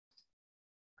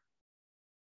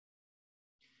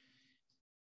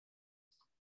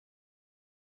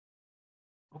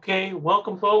Okay,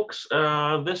 welcome folks.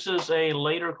 This is a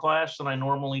later class than I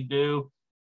normally do,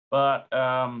 but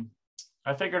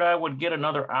I figured I would get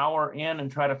another hour in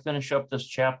and try to finish up this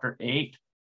chapter 8.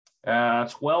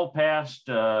 It's well past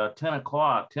 10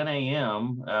 o'clock, 10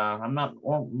 a.m. I'm not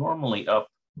normally up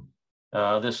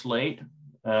this late,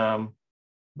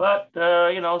 but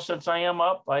since I am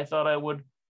up, I thought I would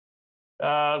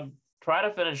try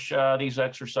to finish these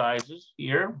exercises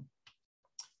here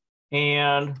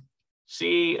and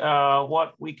see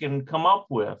what we can come up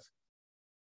with.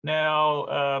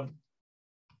 Now,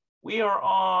 we are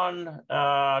on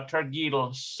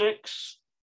Targil 6,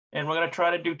 and we're going to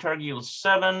try to do Targil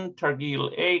 7,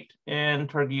 Targil 8, and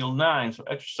Targil 9. So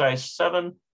exercise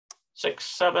 7, 6,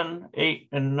 7, 8,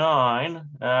 and 9.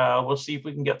 We'll see if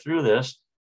we can get through this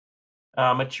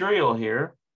material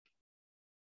here.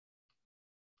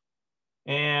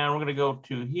 And we're going to go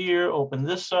to here, open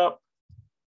this up.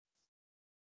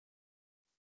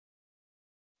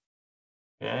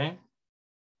 Okay.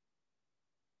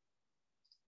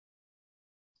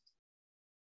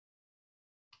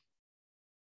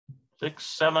 Six,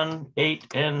 7, 8,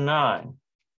 and 9.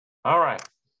 All right.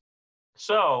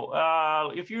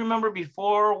 So if you remember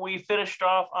before, we finished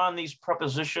off on these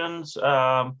prepositions. We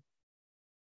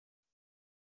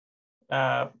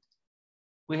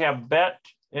have bet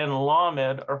and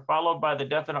lamed are followed by the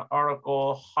definite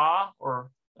article ha,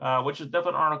 or which is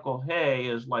definite article hey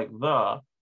is like the,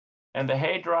 and the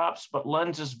hey drops but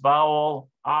lends its vowel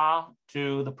ah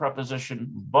to the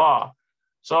preposition ba.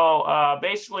 So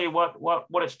basically what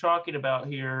it's talking about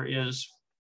here is,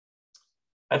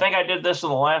 I think I did this in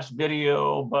the last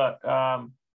video, but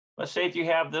let's say if you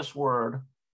have this word,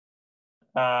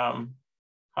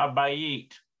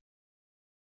 habayit.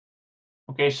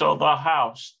 Okay, so the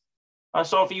house.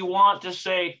 So if you want to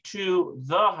say to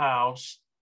the house,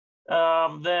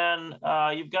 then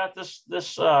you've got this,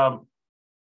 this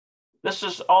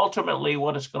is ultimately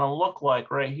what it's going to look like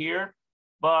right here.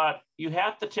 But you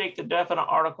have to take the definite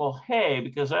article hey,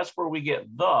 because that's where we get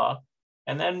the,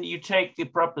 and then you take the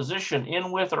preposition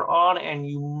in, with, or on, and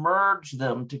you merge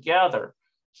them together.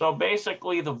 So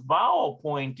basically the vowel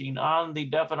pointing on the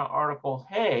definite article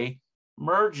hey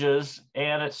merges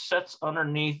and it sits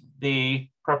underneath the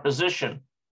preposition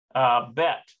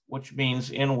bet, which means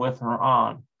in, with, or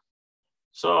on.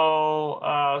 So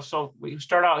so we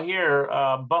start out here,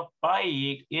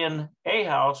 bayit in a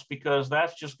house, because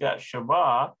that's just got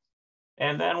shabbat.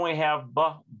 And then we have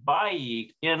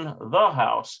bayit in the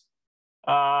house,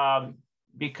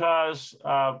 because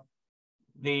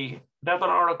the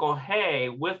definite article hey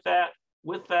with that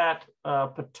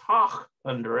patach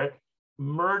under it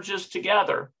merges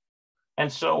together. And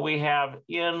so we have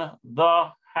in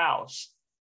the house.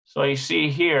 So you see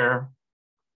here.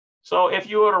 So if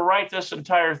you were to write this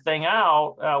entire thing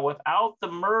out without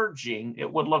the merging,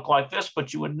 it would look like this,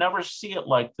 but you would never see it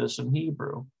like this in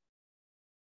Hebrew.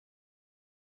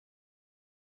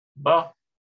 Ba,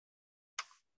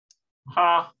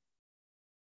 ha,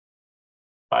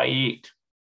 bayit.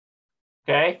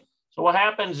 Okay, so what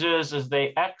happens is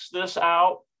they X this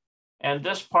out, and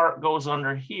this part goes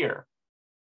under here.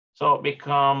 So it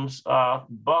becomes ba,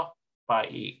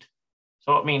 bayit.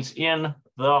 So it means in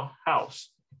the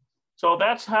house. So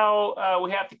that's how we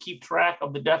have to keep track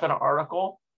of the definite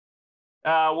article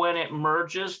when it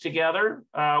merges together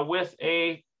with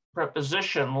a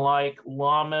preposition like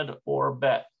lamed or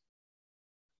bet.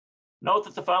 Note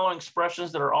that the following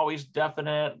expressions that are always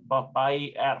definite,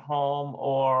 bayit at home,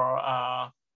 or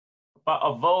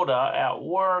avoda at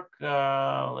work,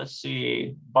 let's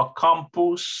see,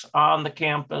 bakampus on the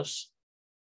campus,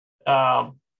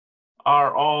 are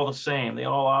all the same. They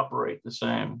all operate the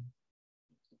same.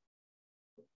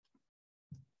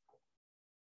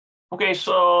 Okay,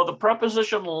 so the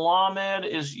preposition lamed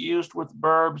is used with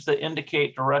verbs that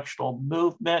indicate directional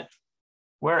movement,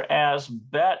 whereas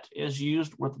bet is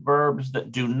used with verbs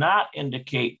that do not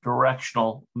indicate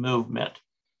directional movement.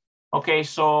 Okay,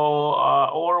 so,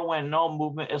 or when no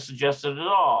movement is suggested at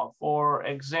all. For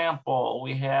example,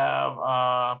 we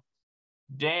have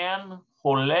Dan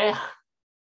holech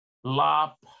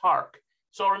la park.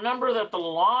 So remember that the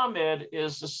lamed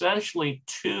is essentially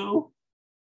to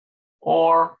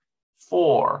or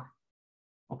for.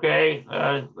 Okay,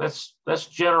 that's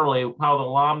generally how the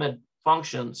lamed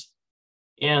functions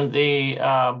in the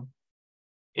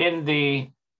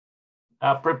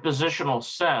prepositional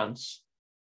sense.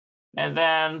 And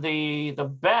then the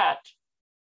bet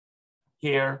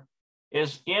here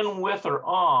is in, with, or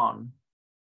on.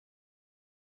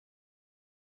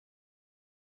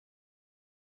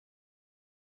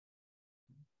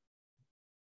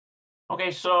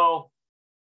 Okay, so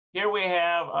here we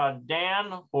have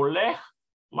Dan Oleh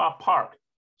La Park.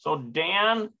 So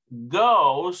Dan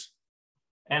goes,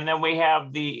 and then we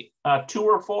have the 2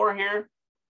 or 4 here,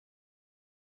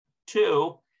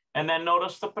 2, and then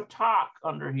notice the patak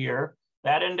under here.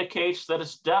 That indicates that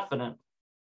it's definite.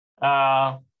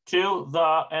 To,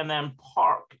 the, and then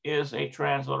park is a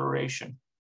transliteration.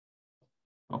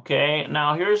 Okay,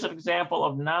 now here's an example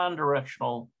of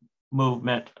non-directional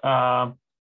movement. Dan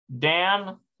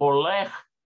Oleh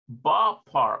Ba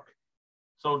Park.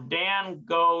 So Dan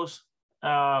goes,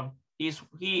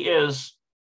 he is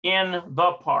in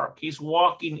the park. He's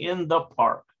walking in the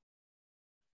park.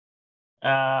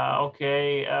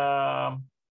 Okay,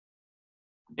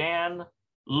 Dan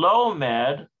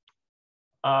Lomed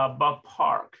Ba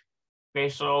Park. Okay,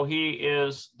 so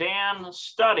Dan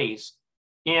studies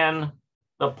in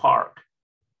the park.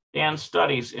 Dan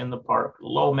studies in the park.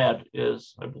 Lomed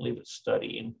is, I believe it's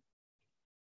studying.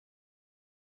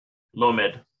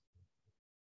 Lomed.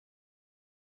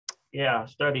 Yeah,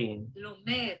 studying.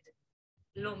 Lomed.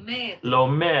 Lomed.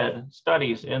 Lomed,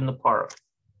 studies in the park.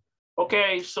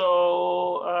 Okay,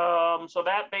 so so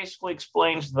that basically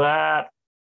explains that.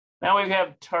 Now we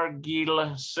have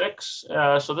Targil 6.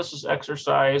 So this is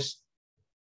exercise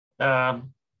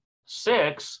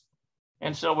 6.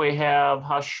 And so we have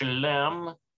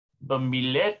Hashalem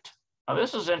Bamilet. Now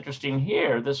this is interesting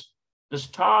here, this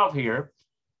tav here.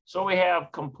 So we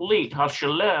have complete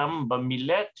Hashalem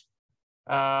Bamilet.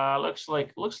 Looks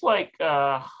like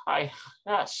I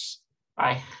hes.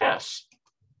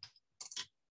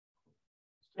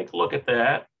 Take a look at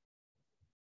that.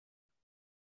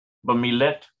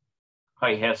 Bamilet,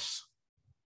 I hes.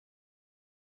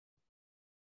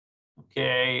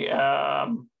 Okay.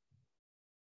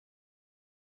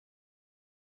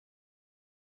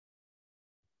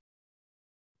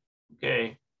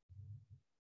 Okay.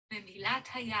 Bemilat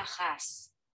hayachas.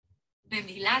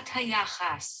 Bemilat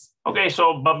hayachas. Okay,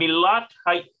 so Bamilat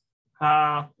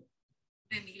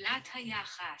Bemilat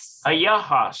hayachas.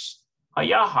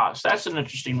 Hayahas. That's an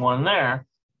interesting one there.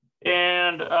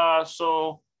 And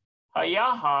so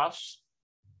hayahas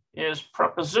is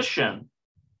preposition.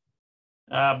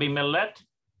 Bimilet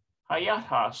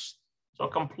hayahas. So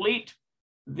complete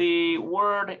the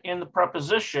word in the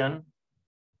preposition.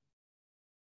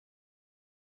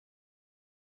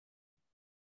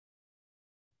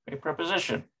 A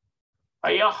preposition.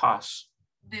 Hayahas.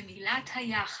 Bemilat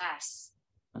hayachas.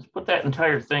 Let's put that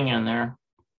entire thing in there.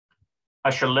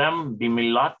 Hashalem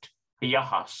bimilat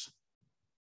hayahas.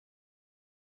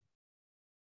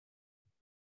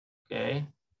 Okay.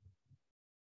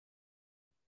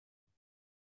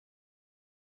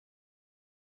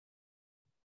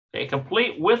 Okay,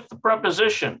 complete with the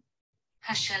preposition.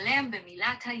 Hashalem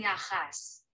bemilat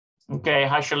hayachas. Okay,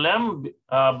 hashalem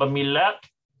bimilat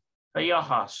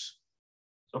hayahas.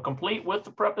 So complete with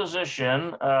the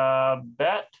preposition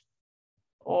bet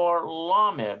or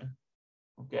lamed.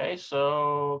 Okay,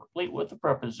 so complete with the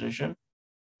preposition.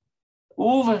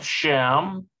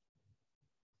 Uvashem.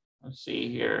 Let's see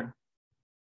here.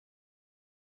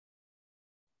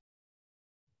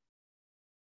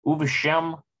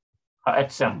 Uvashem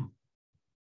ha'etzem.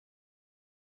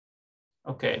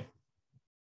 Okay.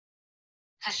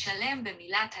 Hashalem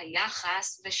bemilat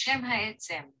hayachas v'shem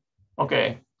ha'etzem.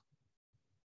 Okay.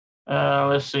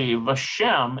 Let's see,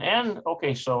 Vashem, and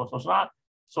okay, so it's not,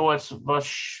 so it's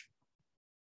Vash.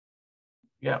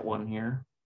 Got one here.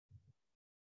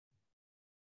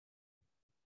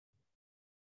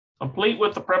 Complete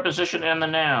with the preposition and the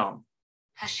noun.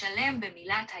 Hashalem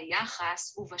bemilat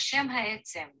hayachas uvashem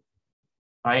ha'etzem.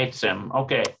 Ha'etzem.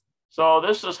 Okay, so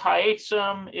this is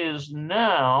ha'etzem is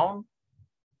noun.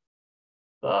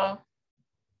 The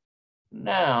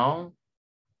noun.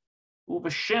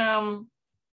 Uvashem.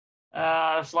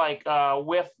 It's like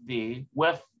with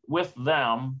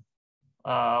them,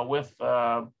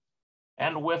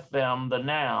 and with them, the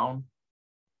noun.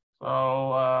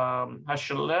 So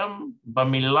Hashalem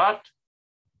bamilat.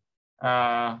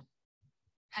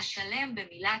 Hashalem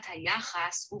bemilat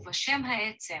hayachas uvashem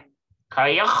ha'etzem.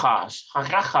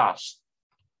 Hayachas.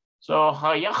 So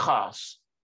hayachas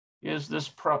is this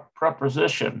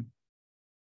preposition.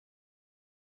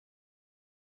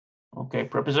 Okay,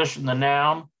 preposition, the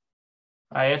noun.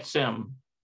 Ha'etzem.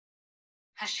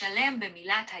 Hashalem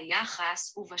bemilat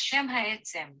hayachas uvashem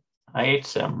ha'etzem.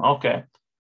 Ha'etzem. Okay.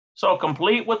 So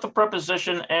complete with the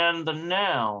preposition and the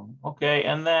noun. Okay,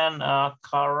 and then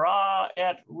kara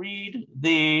et, read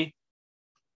the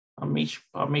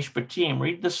mishpatim,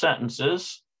 read the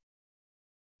sentences.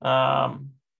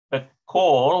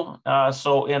 Bekol.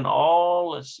 So in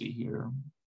all, let's see here.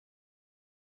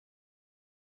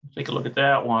 Take a look at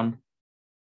that one.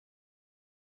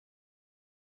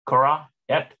 קרא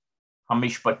את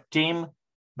המשפטים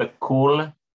בקול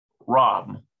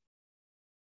רם.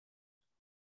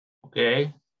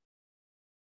 Okay.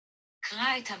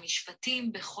 קרא את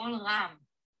המשפטים בקול רם.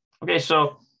 Okay,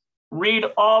 so read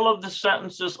all of the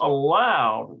sentences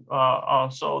aloud.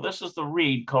 So this is the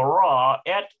read. Kara,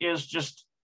 et is just,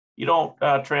 you don't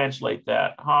translate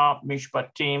that. Ha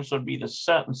mishpatim, so it'd be the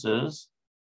sentences.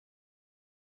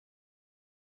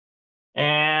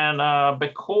 And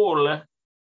bekol,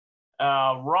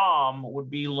 ram would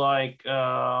be like,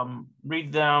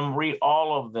 read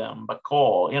all of them.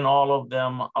 Bekol, in all of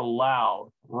them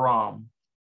aloud, ram.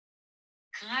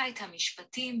 קרא את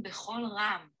המשפטים בקול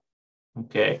רם.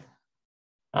 Okay.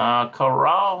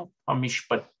 קרא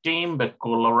המשפטים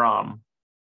בקול רם.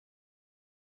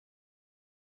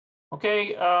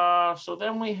 Okay, so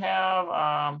then we have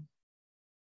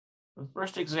the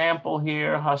first example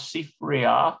here,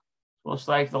 Hasifria. So it's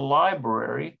like the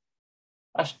library.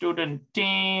 A student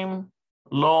team,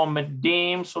 lo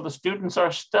medim. So the students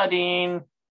are studying.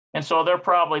 And so they're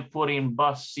probably putting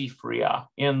Basifria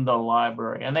in the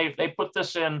library. And they put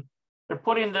this in, they're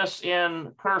putting this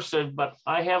in cursive, but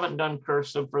I haven't done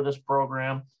cursive for this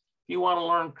program. If you want to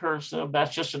learn cursive,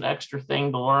 that's just an extra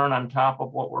thing to learn on top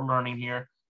of what we're learning here.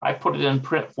 I put it in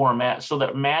print format so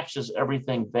that it matches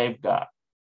everything they've got.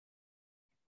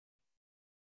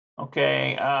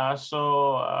 Okay,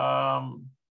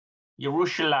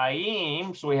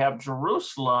 Yerushalayim, so we have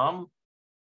Jerusalem.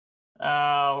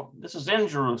 This is in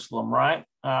Jerusalem, right?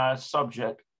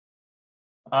 Subject.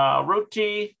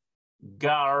 Ruti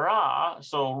Gara,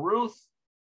 so Ruth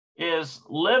is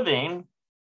living.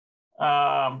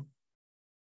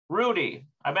 Rudy,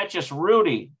 I bet you it's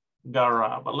Rudy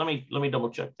Gara, but let me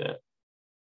double check that.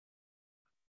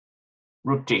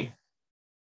 Ruti.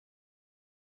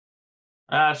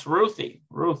 It's Ruthie.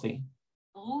 Ruti.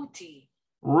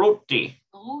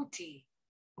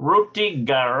 Ruti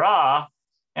Gara,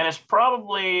 and it's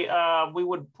probably, we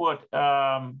would put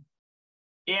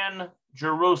in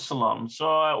Jerusalem.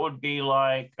 So it would be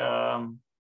like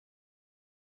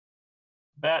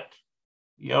Bet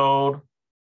Yod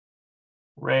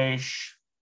Resh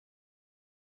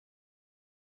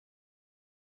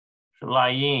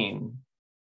Shalayim.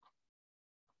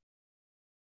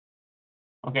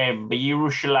 Okay,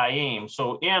 Yerushalayim.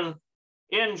 So in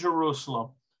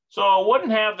Jerusalem. So it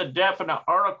wouldn't have the definite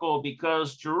article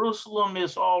because Jerusalem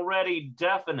is already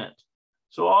definite.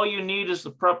 So all you need is the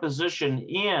preposition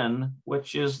in,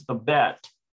 which is the bet.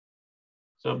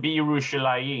 So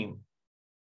Yerushalayim.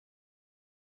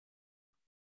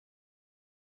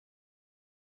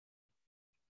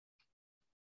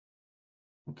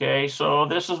 Okay, so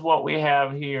this is what we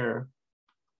have here.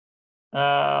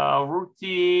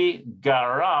 Ruthi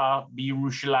Gara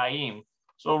Yerushalayim.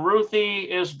 So Ruthie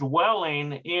is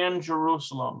dwelling in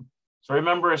Jerusalem. So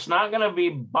remember, it's not going to be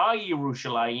by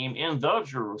Yerushalayim, in the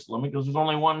Jerusalem, because there's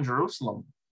only one Jerusalem.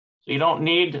 So you don't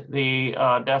need the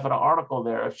definite article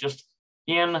there. It's just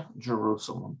in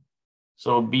Jerusalem.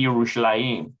 So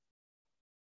Yerushalayim.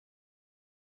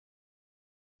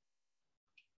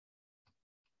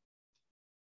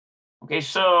 Okay,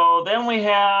 so then we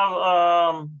have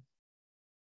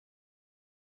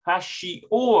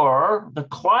Hashiur, the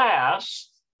class,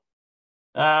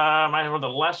 or the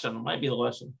lesson, might be the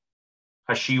lesson.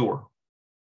 Hashiur.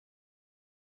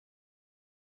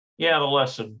 Yeah, the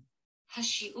lesson.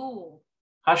 Hashiur.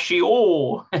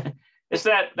 Hashiur. It's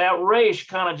that resh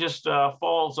kind of just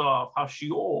falls off.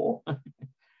 Hashiur.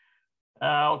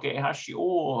 Okay,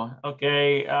 Hashiur.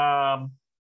 Okay.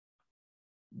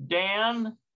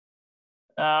 Dan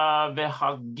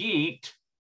v'Hagit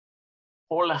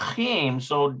Olachim.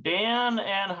 So Dan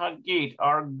and Hagit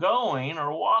are going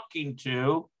or walking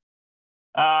to.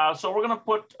 So we're going to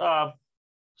put,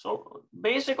 so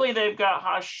basically they've got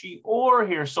Hashiur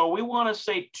here. So we want to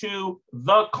say to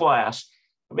the class.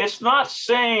 It's not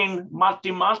saying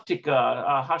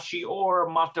matematica, Hashiur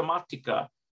matematica.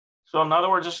 So in other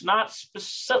words, it's not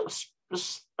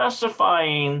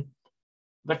specifying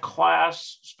the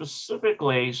class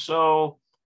specifically. So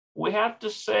we have to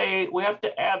say, we have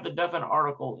to add the definite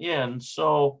article in.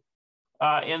 So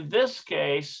in this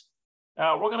case,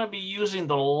 we're going to be using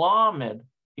the lamed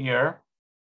here.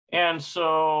 And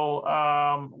so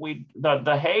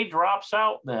the hey drops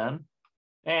out then,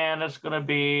 and it's going to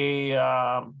be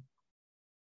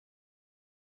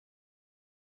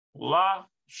la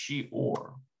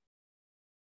shiur.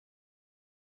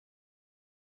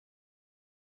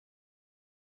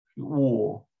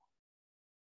 Shiur.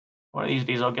 One of these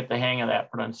days I'll get the hang of that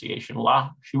pronunciation.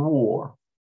 La shiur.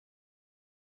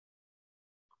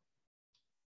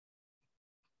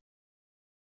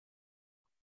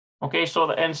 Okay,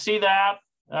 so, and see that,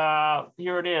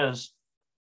 here it is.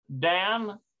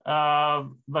 Dan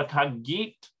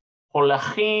v'kagit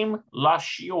holachim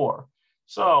lashior.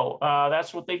 So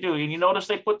that's what they do. And you notice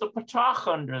they put the patach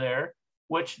under there,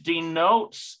 which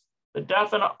denotes the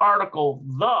definite article,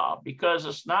 the, because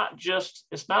it's not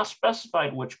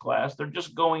specified which class, they're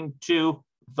just going to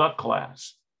the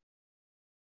class.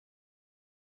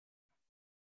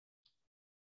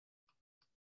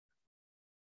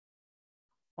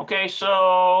 Okay,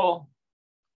 so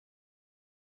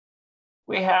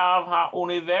we have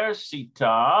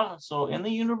ha-universita, so in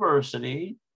the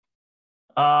university,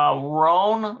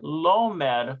 Ron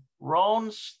Lomed,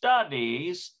 Ron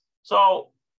studies.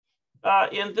 So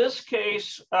in this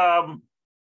case,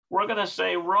 we're going to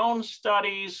say Ron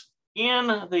studies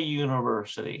in the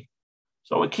university.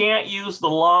 So we can't use the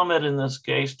Lamed in this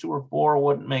case, 2 or 4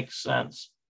 wouldn't make sense.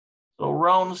 So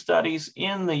Ron studies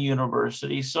in the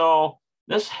university. So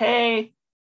this hey,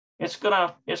 it's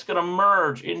gonna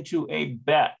merge into a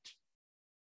bet.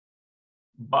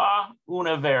 Ba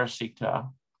universita.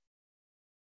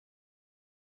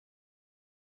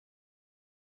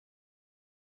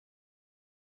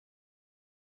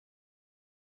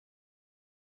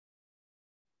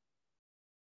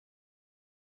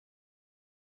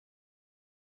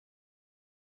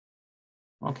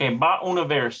 Okay, ba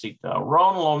universita.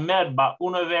 Ron lomed ba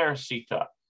universita.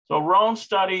 So Ron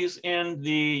studies in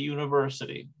the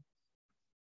university.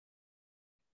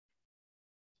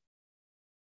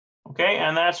 Okay,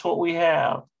 and that's what we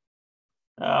have.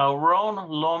 Ron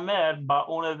lomed ba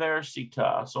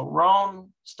universita. So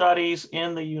Ron studies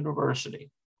in the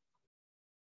university.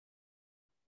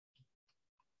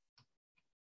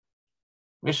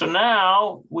 Okay, so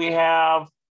now we have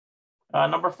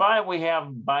number 5, we have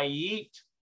bayit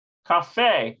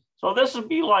cafe. So this would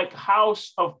be like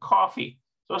house of coffee.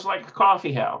 So it's like a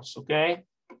coffee house, okay?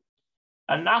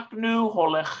 Anaknu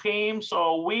holechim.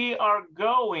 So we are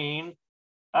going.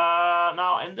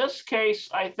 Now, in this case,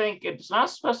 I think it's not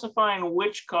specifying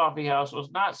which coffee house. It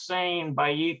was not saying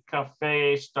bayit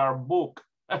cafe Starbucks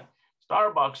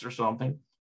or something.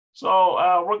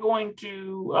 So we're going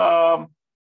to,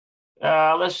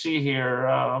 let's see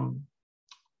here.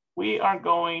 We are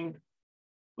going,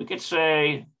 we could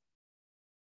say,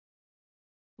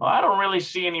 well, I don't really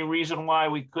see any reason why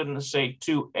we couldn't say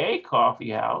to a coffee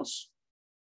house.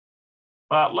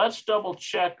 But let's double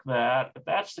check that. If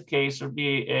that's the case, there'd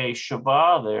be a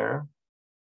shava there.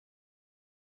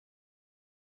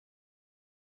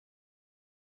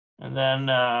 And then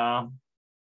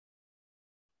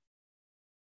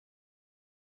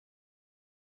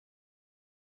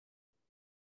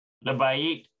the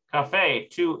bayit cafe,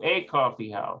 to a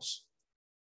coffee house.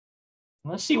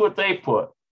 Let's see what they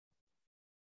put.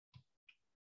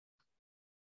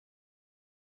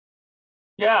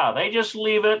 Yeah, they just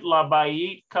leave it la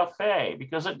bayit cafe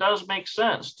because it does make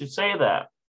sense to say that.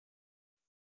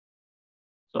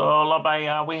 So la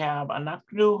bayit, we have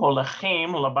anaknu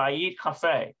holachim la bayit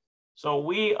cafe. So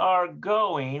we are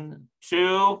going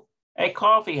to a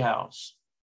coffee house.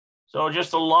 So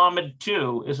just a lamed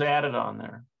 2 is added on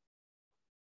there.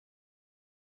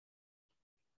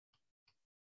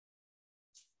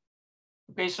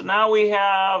 Okay, so now we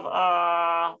have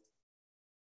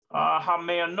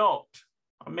hameanot.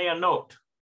 Hameanot.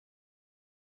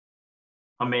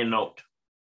 Hameanot.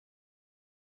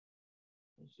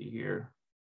 Let's see here.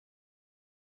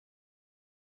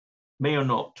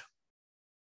 Meonot.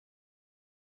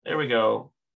 There we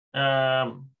go.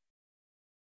 That's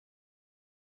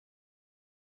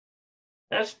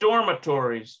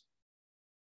dormitories.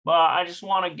 But I just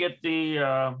want to get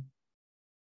the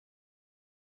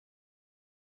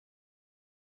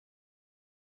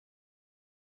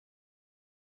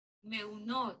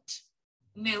מעונות.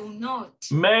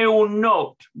 מעונות.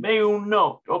 Meonot.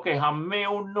 Meonot. Okay,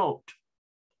 hameonot.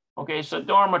 Okay, so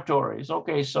dormitories.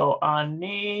 Okay, so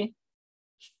ani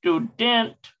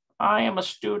student. I am a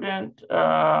student.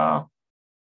 I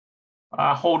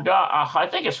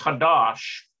think it's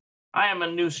hadash. I am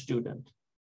a new student.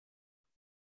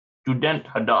 Student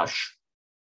hadash.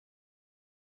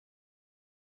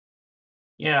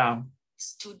 Yeah.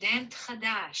 סטודנט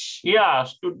חדש. Yeah,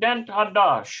 student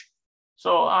hadash.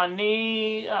 So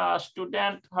ani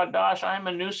student hadash. I'm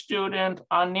a new student.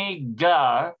 Ani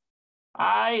gar.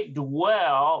 I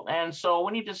dwell, and so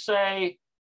we need to say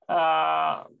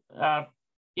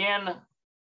in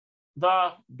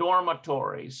the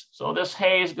dormitories. So this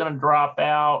hey is going to drop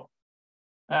out.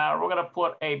 We're going to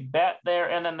put a bet there,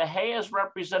 and then the hey is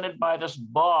represented by this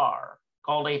bar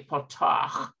called a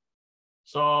patach.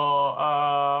 So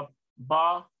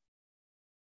ba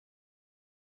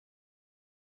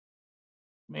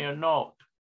me'unot.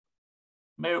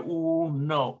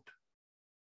 Me'unot.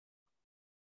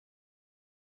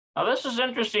 Now this is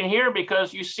interesting here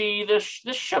because you see this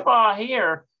Shabbat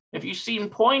here, if you see him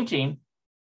pointing,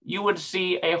 you would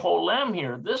see a holem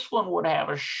here. This one would have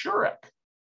a shurik.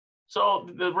 So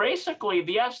basically,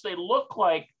 yes, they look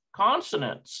like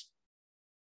consonants,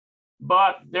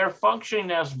 but they're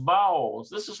functioning as vowels.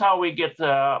 This is how we get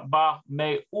ba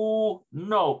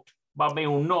me'unot, ba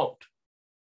me'unot.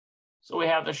 So we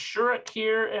have the shurik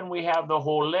here and we have the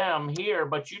holem here,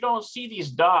 but you don't see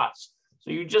these dots. So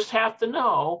you just have to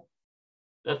know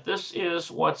that this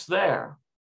is what's there.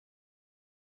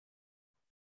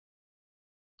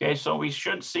 Okay, so we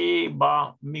should see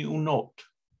ba me'unot.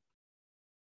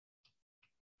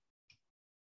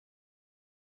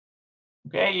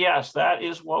 Okay, yes, that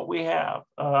is what we have.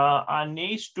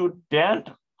 Ani student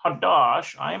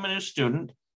hadash, I am a new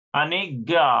student. Ani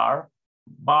gar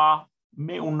ba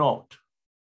me'unot.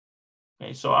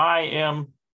 Okay, so I am,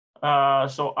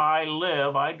 so I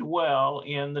live, I dwell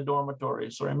in the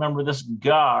dormitory. So remember this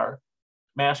gar,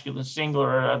 masculine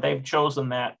singular, they've chosen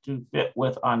that to fit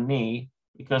with ani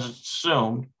because it's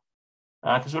assumed,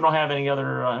 because we don't have any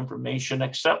other information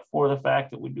except for the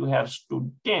fact that we do have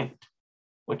student,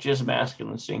 which is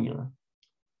masculine singular.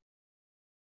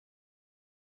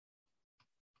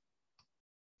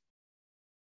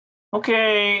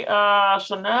 Okay,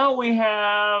 so now we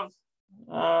have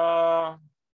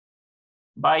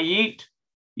Bayit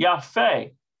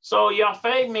Yafeh. So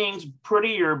Yafeh means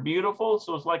pretty or beautiful,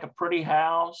 so it's like a pretty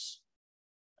house.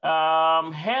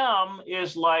 Hem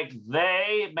is like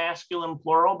they, masculine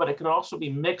plural, but it could also be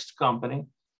mixed company.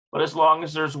 But as long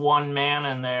as there's one man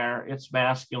in there, it's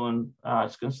masculine.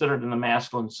 It's considered in the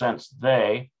masculine sense,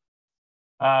 they.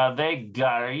 They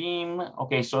garim,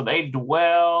 okay, so they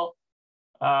dwell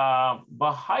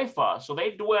Haifa. So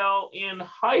they dwell in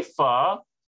Haifa.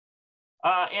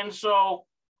 And so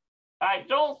I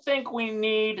don't think we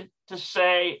need to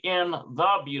say in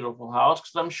the beautiful house,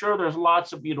 because I'm sure there's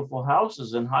lots of beautiful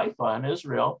houses in Haifa in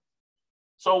Israel.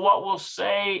 So what we'll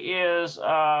say is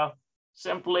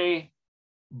simply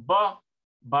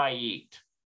bayit.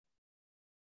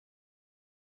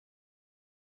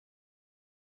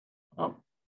 Oh,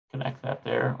 connect that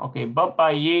there. Okay,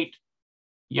 bayit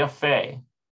yafeh.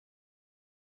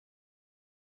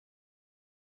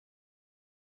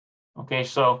 Okay,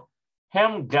 so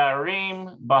hem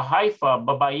garim bahaifa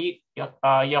babayit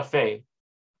yafeh.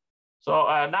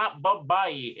 So not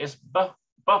babayi, it's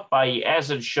babayi as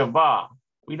in shava.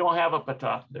 We don't have a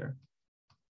patach there.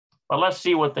 But let's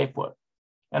see what they put.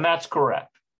 And that's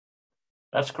correct.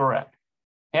 That's correct.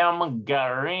 Hem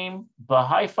garim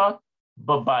bahaifa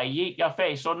babayit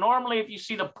yafeh. So normally if you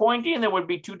see the pointing, there would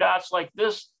be two dots like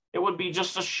this. It would be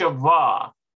just a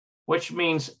shava, which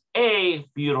means a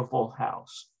beautiful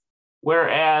house.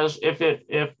 Whereas if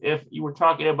you were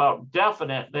talking about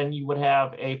definite, then you would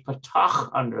have a patach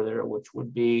under there, which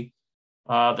would be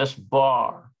this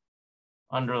bar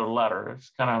under the letter.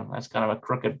 That's kind of a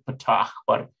crooked patach,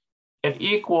 but it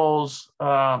equals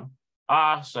sound.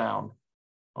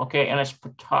 Okay, and it's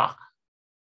patach.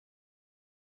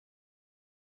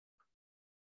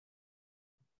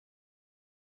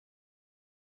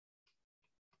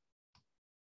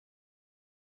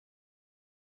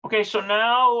 Okay, so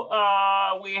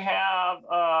now we have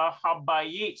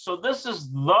habayit. So this is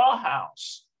the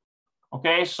house.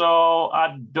 Okay, so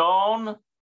Adon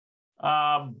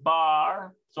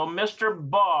Bar. So Mr.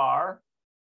 Bar.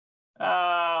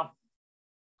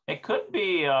 It could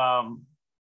be. I'm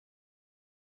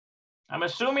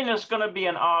assuming it's going to be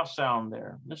an sound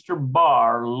there. Mr.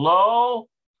 Bar. Lo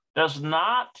does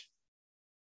not.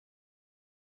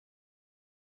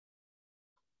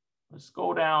 Let's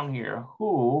go down here.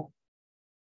 Who?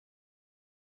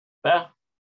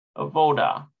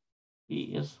 Avoda. He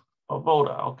is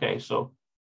avoda. Okay, so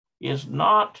he is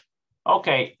not.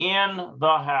 Okay, in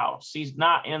the house. He's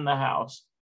not in the house.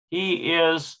 He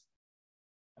is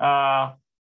at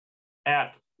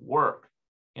work.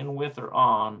 In, with, or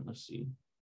on. Let's see.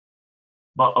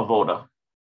 But avoda.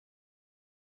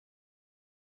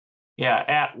 Yeah,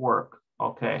 at work.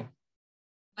 Okay.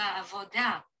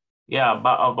 Ba'avoda. Yeah,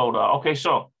 ba'avoda. Okay,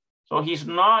 so he's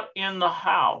not in the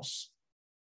house.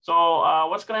 So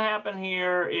what's going to happen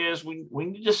here is we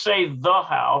need to say the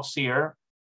house here.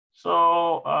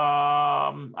 So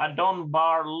Adon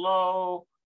Bar Lo,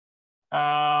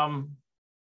 that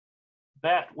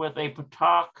with a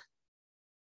patak,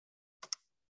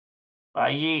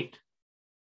 bayit.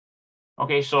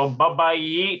 Okay, so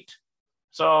babayit.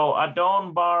 So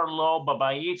Adon Bar Lo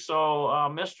babayit. So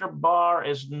Mr. Bar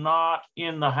is not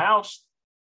in the house.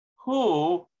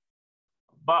 Who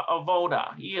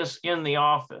ba'avoda. He is in the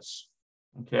office.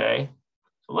 Okay,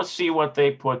 so let's see what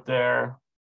they put there.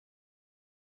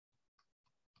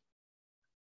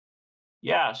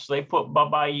 Yes, they put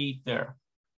babayit there.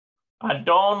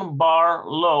 Adon bar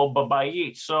lo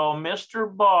babayit. So Mr.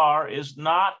 Bar is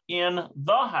not in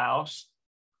the house.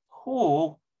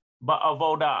 Hu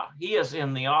ba'avoda. He is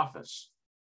in the office.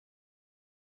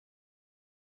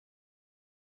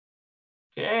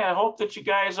 Okay, I hope that you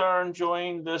guys are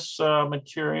enjoying this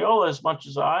material as much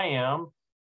as I am.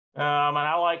 And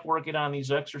I like working on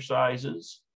these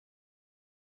exercises.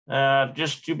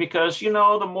 Because, you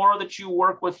know, the more that you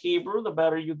work with Hebrew, the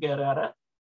better you get at it.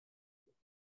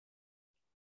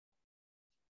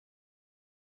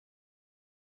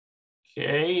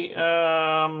 Okay,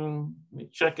 let me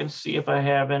check and see if I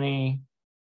have any.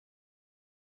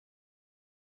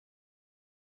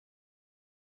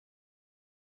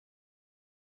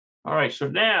 All right, so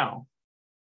now,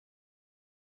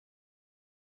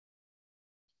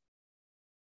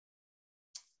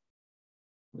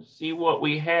 let's see what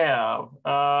we have.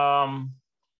 So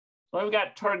we've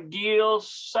got Targil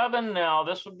 7 now.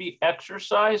 This would be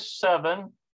exercise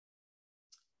 7.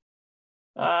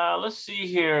 Let's see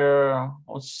here.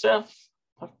 Osef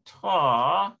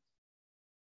Patah.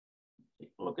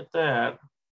 Take a look at that.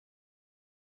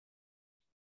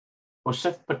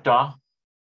 Osef Patah.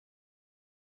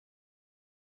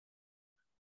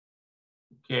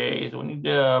 Okay, so we need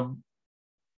to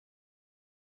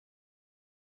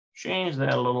change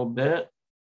that a little bit.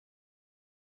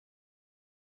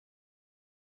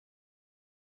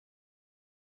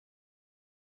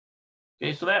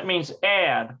 Okay, so that means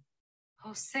add.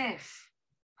 Hosef.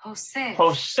 Hosef.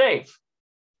 Hosef.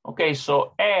 Okay,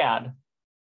 so add.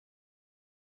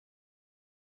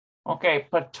 Okay,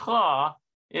 patah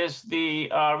is the,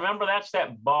 remember that's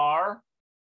that bar,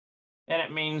 and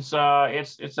it means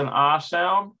it's an ah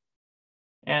sound.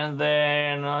 And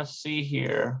then let's see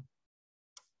here.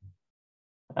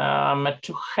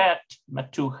 Metuchet,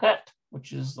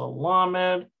 which is the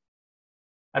lamed.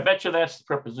 I bet you that's the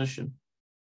preposition.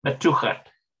 Metuchet.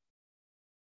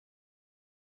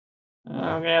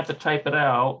 I'm gonna have to type it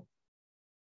out.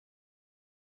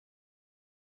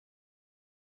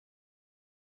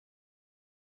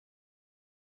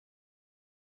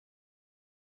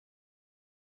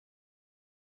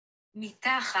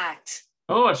 Mitachat.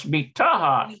 Oh, it's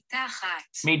mitahat. Mitachat.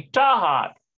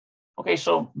 Mitahat. Okay,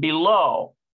 so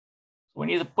below. We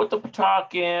need to put the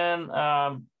patak in.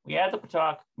 We add the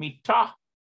patak. Mitahat.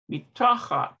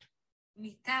 Mitachat.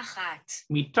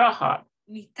 Mitahat.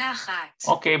 Mitachat.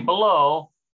 Okay, below.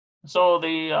 So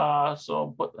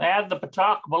add the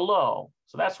patak below.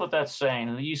 So that's what that's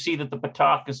saying. You see that the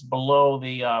patak is below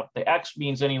the X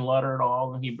means any letter at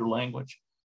all in the Hebrew language,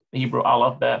 the Hebrew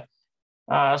alphabet.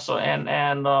 Lamed.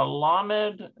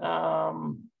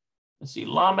 Let's see,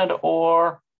 lamed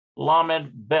or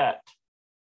lamed bet.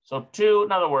 So 2,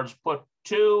 in other words, put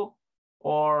 2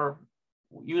 or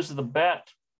use the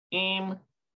bet im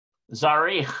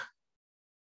zarich.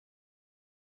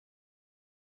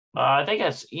 I think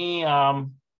it's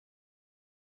im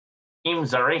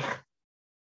zarich.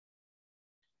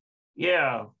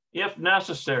 Yeah, if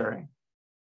necessary.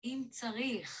 Im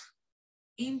tzarich.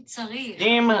 Im tzarich.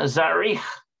 Im zarich.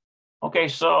 Okay,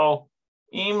 so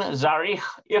im zarich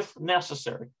if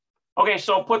necessary. Okay,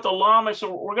 so put the lamed.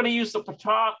 So we're going to use the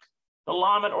patak, the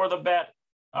lamed, or the bet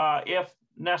if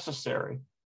necessary.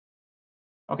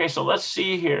 Okay, so let's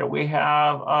see here. We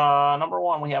have number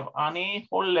 1. We have ani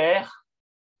holech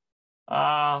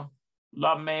la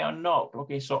meonot.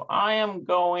 Okay, so I am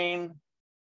going.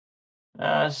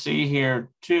 See here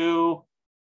to.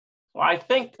 I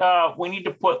think we need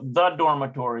to put the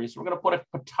dormitories. We're going to put a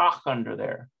patak under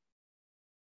there.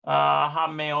 Ha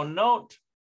meonot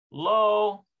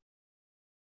lo.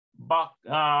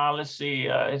 Let's see.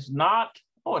 It's not.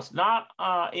 Oh, it's not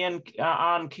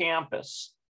on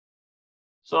campus.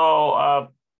 So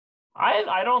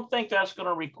I don't think that's going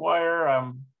to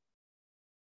require.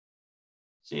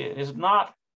 See, it's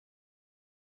not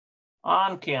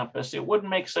on campus. It wouldn't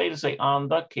make sense to say on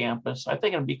the campus. I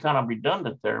think it'd be kind of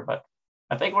redundant there, but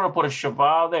I think we're going to put a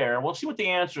shavah there. We'll see what the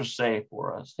answers say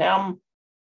for us. Hem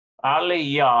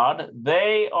aliyad,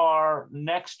 they are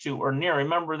next to or near.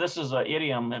 Remember, this is an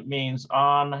idiom. It means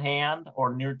on hand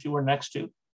or near to or next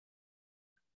to.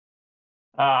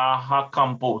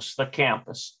 Ha-campus, the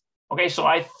campus. Okay, so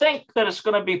I think that it's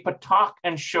going to be patak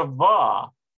and shavah.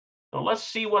 So let's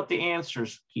see what the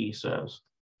answers key says.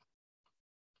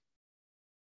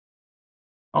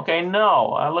 Okay,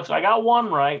 no, I got one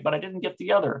right, but I didn't get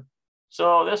the other.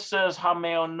 So this says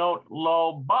hameonot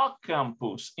lo ba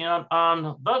campus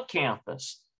on the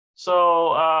campus.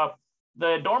 So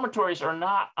the dormitories are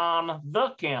not on the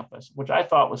campus, which I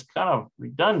thought was kind of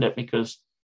redundant because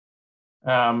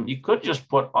you could just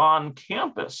put on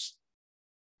campus.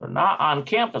 They're not on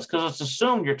campus because it's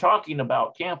assumed you're talking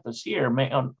about campus here,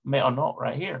 me'onot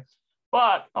right here.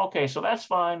 But okay, so that's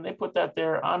fine. They put that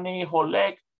there. Ani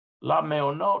holek la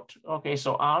me'onot. Okay,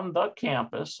 so on the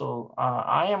campus. So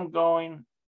I am going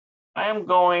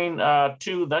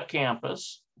to the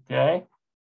campus. Okay,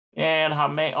 and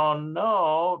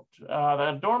hame'onot,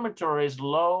 the dormitories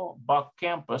lo ba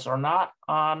campus are not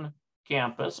on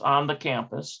campus, on the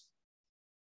campus.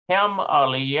 Hem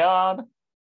aliyad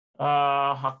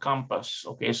campus.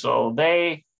 Okay, so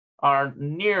they are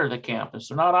near the campus.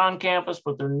 They're not on campus,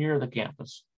 but they're near the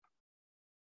campus.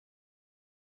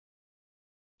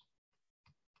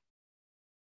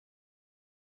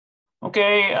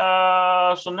 Okay,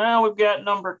 so now we've got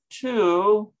number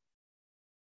 2.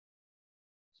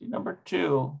 See, number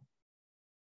 2.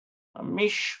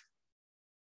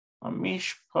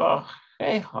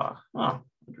 Amishpaheha. Huh,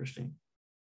 interesting.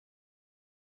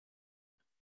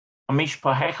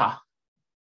 Amishpaheha.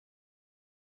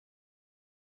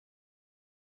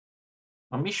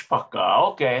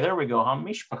 Hamishpacha. Okay, there we go.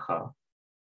 Hamishpacha.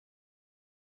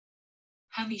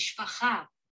 המשפחה.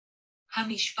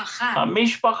 המשפחה.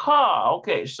 Hamishpacha.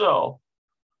 Okay, so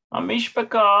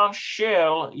Hamishpacha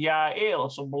shel Yael.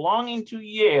 So belonging to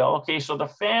Yale. Okay, so the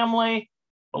family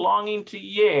belonging to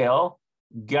Yale,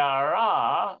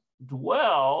 Gara,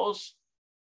 dwells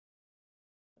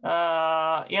in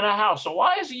a house. So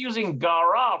why is he using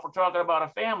Gara if we're talking about a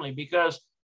family? Because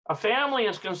a family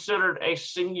is considered a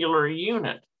singular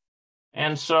unit.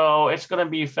 And so it's going to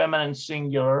be feminine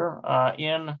singular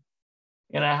in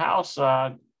a house.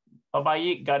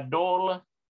 Abayit gadol.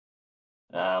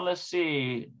 Let's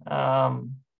see. Gadol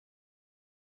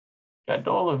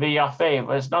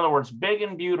v'yafeh. In other words, big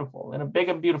and beautiful, in a big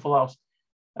and beautiful house.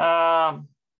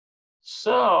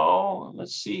 So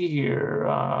let's see here.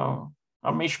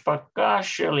 Amishpaka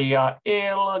shel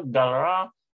Yael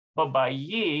gara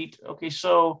babayit. Okay,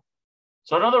 so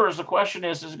in other words, the question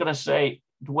is it going to say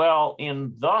dwell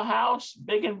in the house,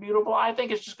 big and beautiful? I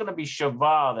think it's just going to be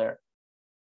Shavah there.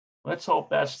 Let's hope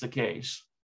that's the case.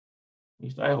 At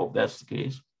least I hope that's the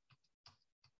case.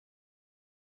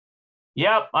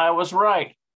 Yep, I was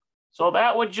right. So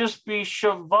that would just be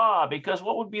Shavah, because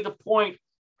what would be the point?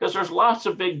 Because there's lots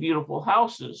of big, beautiful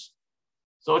houses.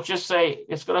 So it's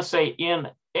going to say in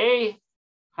a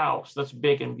house that's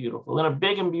big and beautiful, in a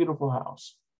big and beautiful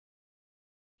house.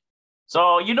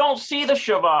 So you don't see the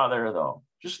Shavah there, though.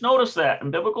 Just notice that.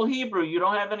 In biblical Hebrew, you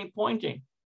don't have any pointing.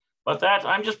 But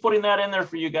I'm just putting that in there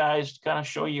for you guys to kind of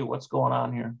show you what's going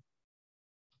on here.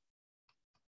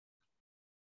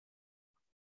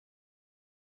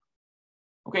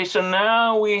 Okay, so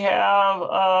now we have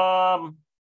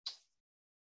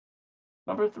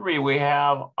number 3. We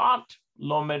have at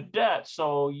lomedet.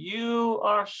 So you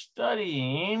are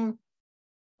studying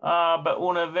but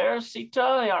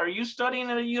universita. Are you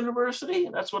studying at a university?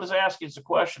 That's what it's asking. It's a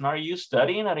question. Are you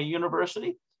studying at a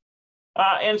university?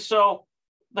 And so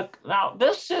now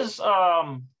this is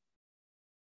well,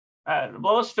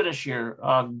 let's finish here.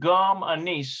 Gum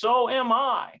ani. So am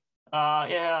I.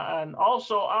 Yeah, and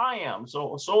also I am.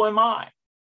 So am I.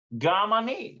 Gam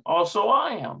ani. Also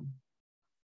I am.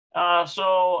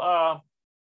 So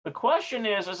the question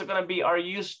is it going to be, are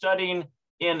you studying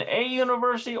in a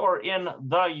university or in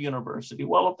the university?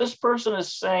 Well, if this person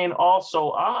is saying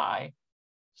also I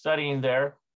studying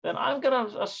there, then I'm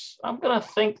gonna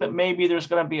think that maybe there's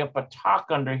going to be a patak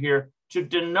under here to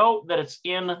denote that it's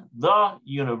in the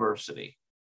university,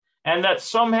 and that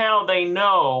somehow they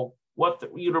know what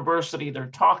the university they're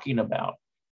talking about.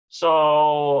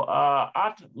 So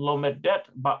at lomedet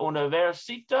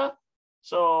ba'universita.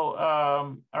 So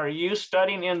are you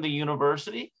studying in the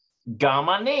university?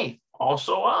 Gamani,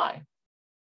 also I.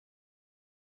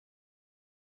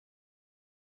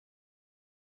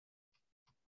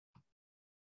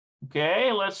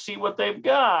 Okay, let's see what they've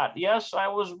got. Yes, I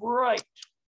was right.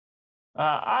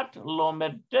 At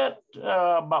lomedet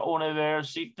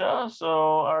ba'universita.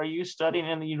 So are you studying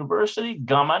in the university?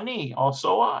 Gamani,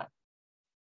 also I.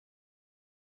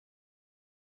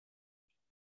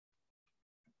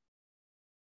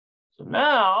 So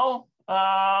now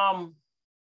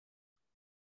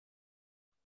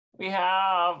we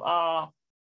have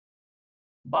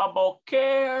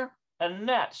baboker and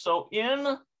net. So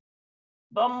in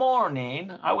the morning,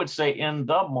 I would say in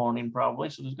the morning probably.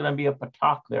 So there's going to be a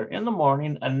patak there. In the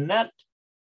morning, a net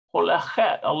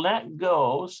holechet. A net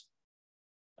goes.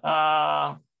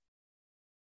 I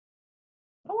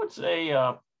would say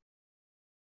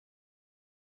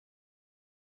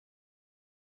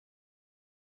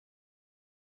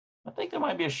I think there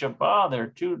might be a Shabbat there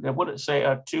too. Would it say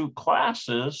 2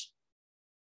 classes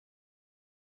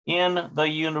in the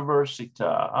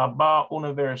università, ba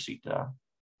università,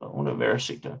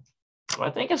 università. So I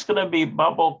think it's going to be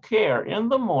baboker in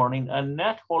the morning,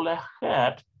 anet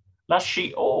holechet la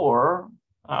shior,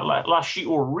 la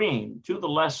shiorim, to the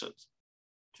lessons,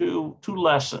 two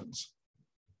lessons.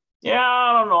 Yeah,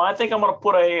 I don't know. I think I'm going to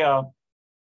put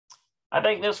I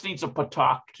think this needs a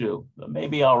patak too.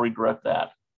 Maybe I'll regret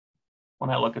that when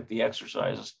I look at the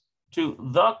exercises. To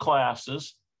the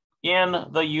classes in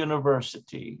the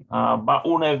university, ba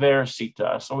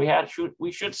università. So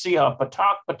we should see a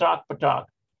patak.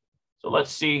 So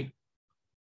let's see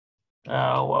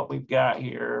what we've got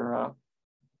here.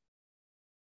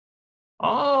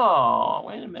 Oh,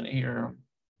 wait a minute here.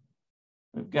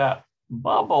 We've got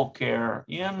bubble care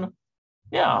in,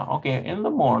 yeah, okay, in the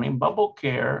morning, bubble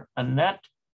care, anet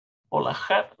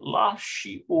olachet la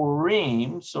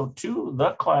shiurim, so to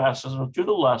the classes or to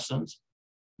the lessons,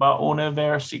 ba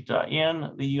università,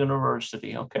 in the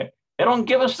university. Okay, they don't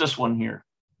give us this one here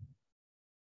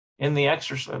in the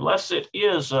exercise, unless it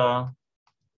is yeah,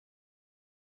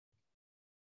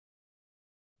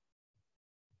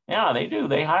 they do.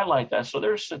 They highlight that. So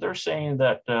they're saying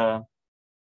that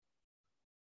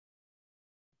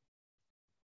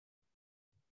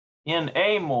in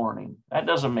a morning. That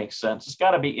doesn't make sense. It's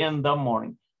got to be in the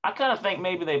morning. I kind of think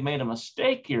maybe they've made a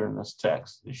mistake here in this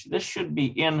text. This should be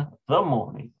in the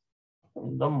morning.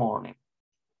 In the morning.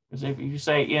 Because if you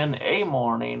say in a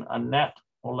morning, anet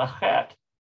olachet,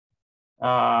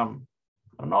 I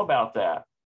don't know about that.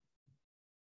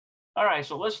 All right,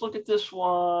 so let's look at this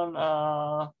one.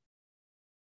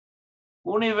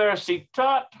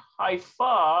 Universitat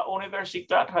Haifa,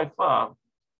 Universitat Haifa.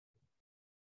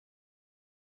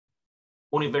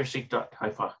 Universitat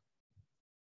Haifa.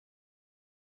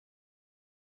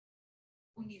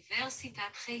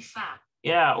 Universitat Haifa.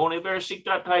 Yeah,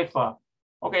 Universitat Haifa.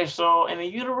 Okay, so in the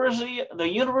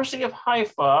University of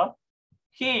Haifa,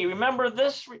 remember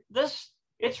this,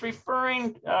 it's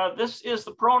referring, this is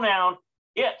the pronoun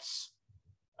it's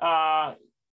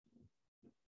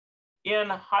in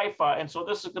Haifa. And so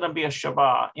this is going to be a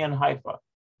Shabbat in Haifa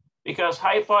because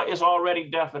Haifa is already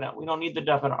definite. We don't need the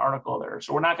definite article there.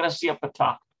 So we're not going to see a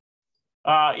patak.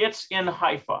 It's in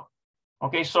Haifa.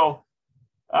 Okay, so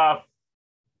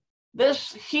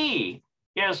this he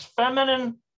is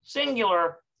feminine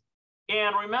singular.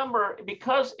 And remember,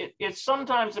 because it's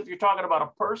sometimes if you're talking about a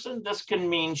person, this can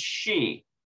mean she.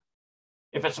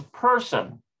 If it's a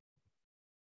person.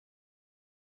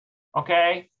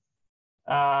 Okay.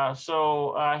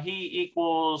 So he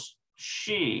equals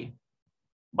she.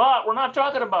 But we're not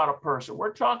talking about a person.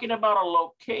 We're talking about a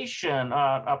location,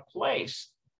 a place.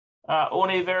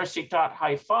 Universitat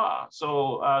Haifa.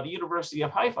 So the University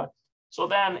of Haifa. So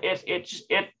then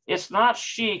it's not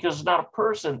she because it's not a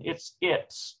person. It's.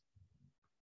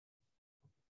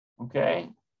 Okay.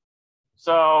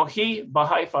 So he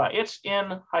Haifa. It's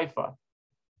in Haifa.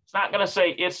 It's not going to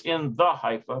say it's in the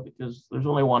Haifa because there's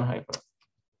only one Haifa.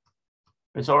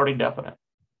 It's already definite.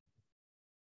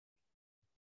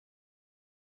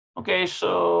 Okay,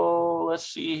 so let's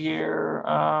see here.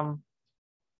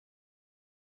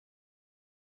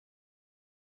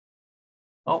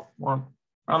 Oh, we're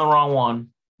on the wrong one.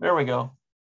 There we go.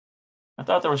 I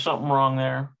thought there was something wrong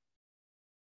there.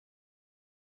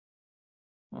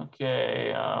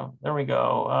 Okay, there we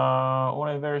go.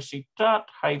 Universitat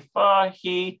Haifa,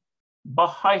 he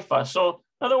Haifa. So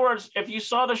in other words, if you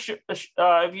saw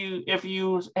if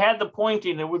you had the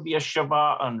pointing, there would be a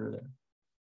Shabbat under there.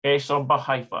 Okay, so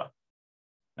Haifa,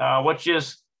 which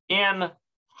is in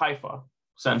Haifa,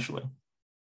 essentially.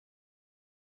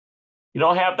 You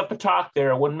don't have the patak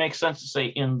there. It wouldn't make sense to say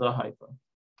in the Haifa.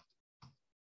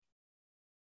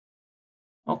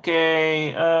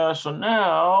 Okay, so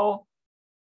now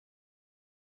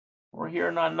we're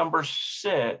here on number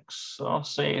 6. I'll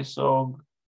say so.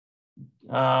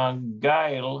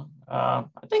 Gail. I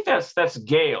think that's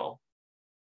Gail.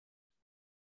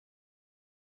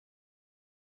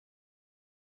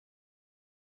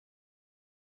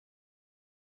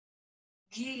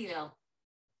 Gil.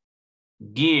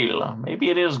 Gil. Maybe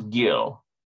it is Gil.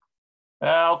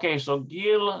 Okay, so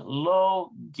Gil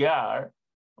lo gar.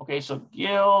 Okay, so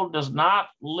Gil does not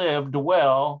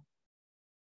dwell.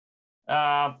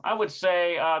 I would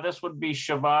say this would be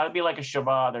Shabbat. It'd be like a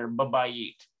Shabbat or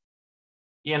Babayit.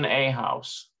 In a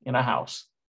house.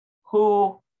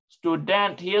 Who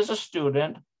student? He is a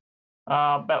student.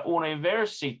 Ba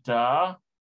università.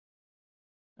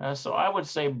 So I would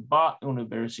say ba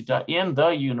università, in the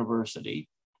university.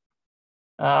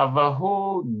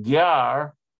 Vahu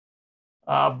gar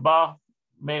ba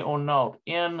me'onot,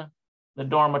 in the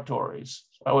dormitories.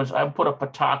 So I put a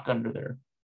patak under there.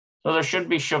 So there should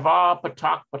be shava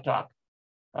patak patak.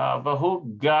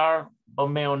 Vahu gar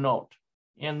b'me'onot,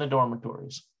 in the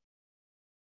dormitories.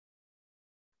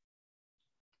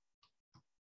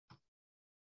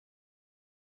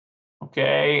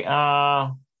 Okay.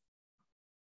 Now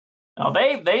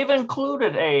they've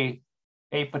included a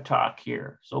patak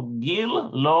here. So gil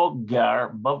lo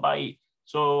gar b'bayit.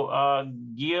 So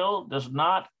Gil does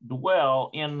not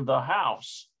dwell in the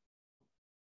house.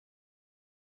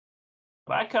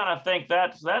 But I kind of think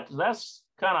that's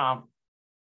kind of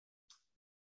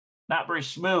not very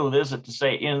smooth, is it, to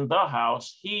say in the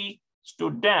house? He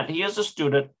is a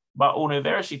student, ba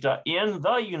universita, in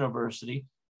the university,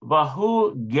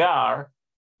 bahu gar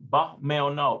ba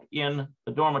meonot, in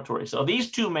the dormitory. So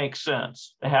these two make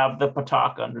sense to have the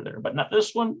patak under there, but not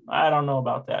this one. I don't know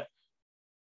about that.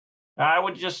 I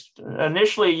would just,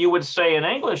 initially you would say in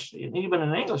English, even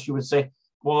in English, you would say,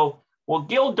 well,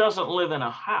 Gil doesn't live in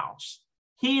a house.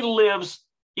 He lives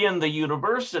in the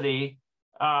university.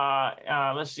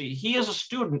 Let's see, he is a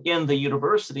student in the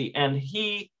university and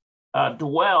he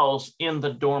dwells in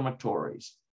the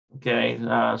dormitories. Okay,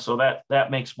 so that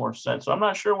makes more sense. So I'm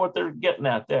not sure what they're getting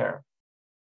at there.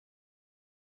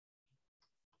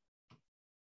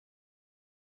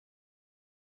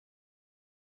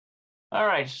 All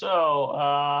right,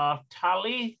 so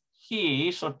Tali,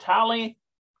 Tali,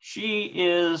 she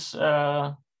is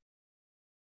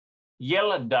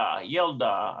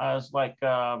Yelda, as like,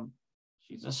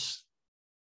 she's a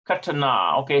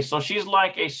katana. Okay, so she's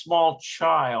like a small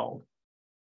child.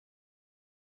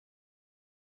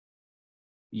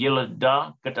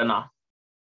 Yelda katana.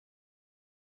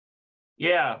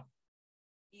 Yeah.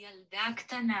 Yelda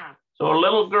katana. So a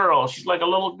little girl, she's like a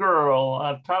little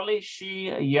girl. Tali she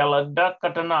Yelda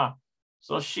katana.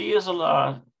 So she is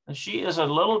a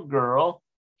little girl.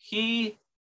 He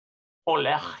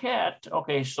olechet.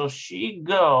 Okay, so she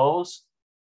goes.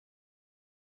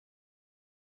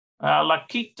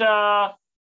 Lakita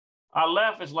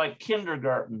Aleph is like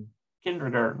kindergarten.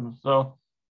 So,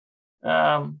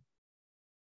 so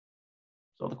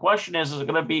the question is it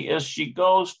going to be, is she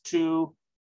goes to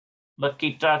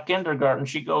Lakita kindergarten?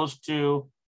 She goes to,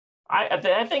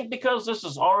 I think because this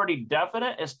is already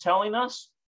definite, it's telling us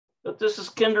that this is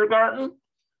kindergarten.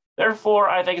 Therefore,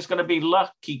 I think it's going to be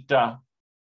Lakita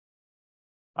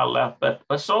Aleph. But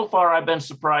so far, I've been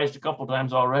surprised a couple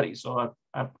times already. So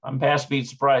I'm past being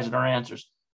surprised at our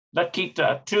answers.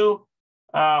 Lakita, two,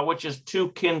 which is to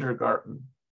kindergarten.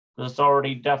 It's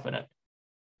already definite.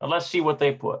 Now let's see what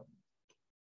they put.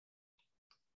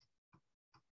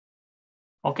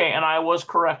 Okay, and I was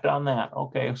correct on that.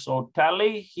 Okay, so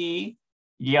Tali hi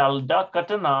Yalda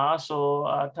katana. So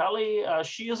Tali,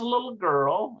 she is a little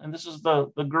girl, and this is the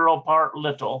girl part,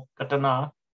 little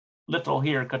katana, little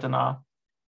here katana.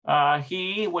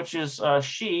 He, which is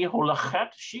she,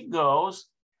 holachet, she goes,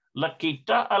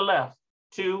 Lakita Aleph,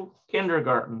 to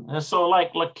kindergarten. And so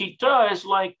like Lakita is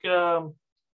like,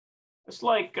 it's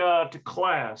like to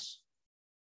class,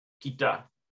 kita.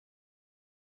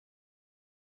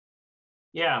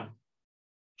 Yeah.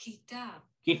 Kita.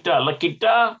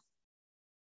 Lakita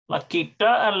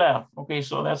Aleph. Okay,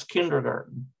 so that's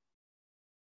kindergarten.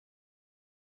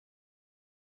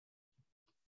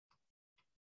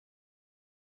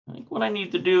 I think what I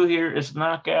need to do here is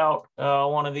knock out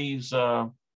one of these,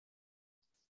 knock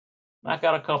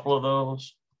out a couple of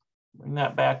those, bring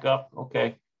that back up.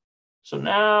 Okay, so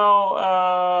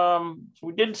now, so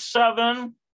we did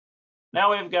 7.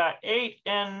 Now we've got 8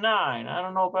 and 9. I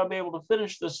don't know if I'll be able to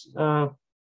finish this tonight.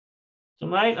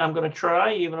 I'm going to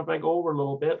try, even if I go over a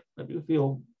little bit. I do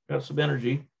feel got some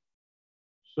energy.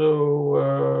 So,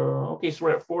 okay, so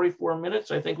we're at 44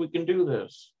 minutes. I think we can do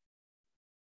this.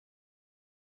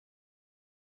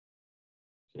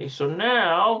 Okay, so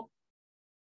now,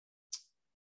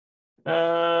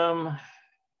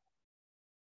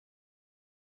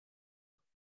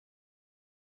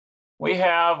 we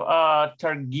have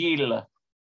Targil,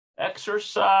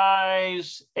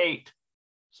 exercise 8.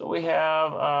 So we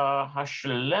have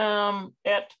Hashlem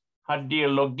et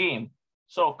Hadiologim.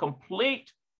 So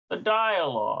complete the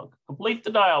dialogue.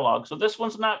 So this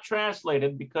one's not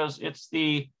translated because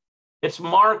it's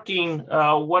marking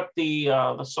what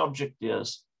the subject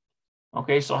is.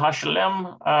 Okay, so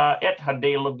Hashlem et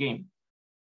Hadiologim.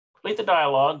 Complete the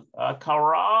dialogue.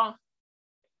 Kara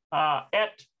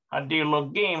et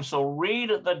Hadiologim. So read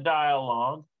the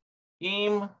dialogue.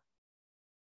 Im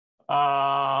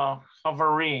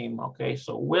Havarim. Okay,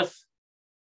 so with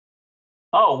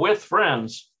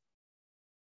friends.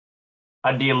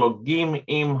 Hadiologim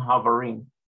im Havarim.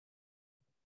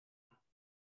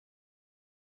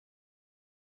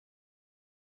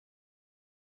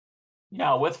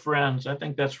 Yeah, with friends. I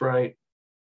think that's right.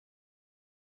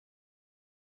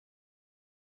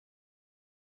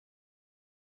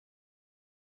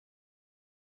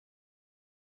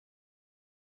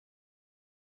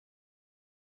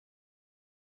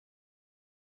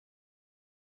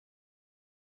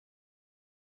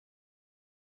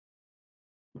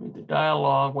 Read the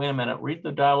dialogue. Wait a minute. Read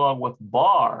the dialogue with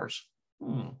bars.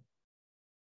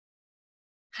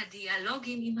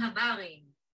 הדיאלוגים עם הברים.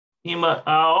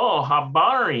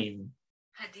 Habarim.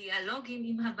 הדיאלוגים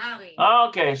עם הברים.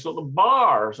 Okay, so the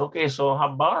bars. Okay, so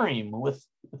habarim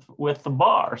with the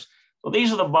bars. So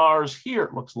these are the bars here,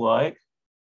 it looks like.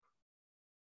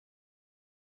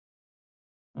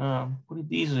 Put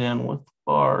these in with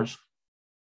bars.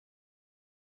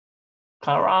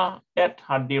 Kara et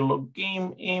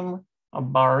hadilogim im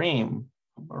habarim.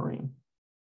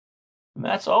 And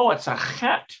that's, it's a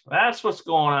chet. That's what's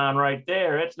going on right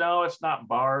there. It's not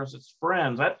bars, it's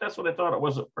friends. That's what I thought it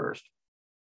was at first.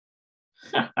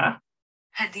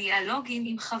 הדיאלוגים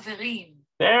עם חברים.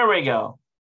 There we go.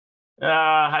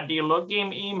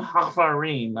 Hadilogim im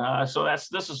hafarim. So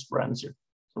this is friends here.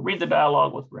 So read the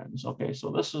dialogue with friends. Okay,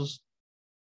 so this is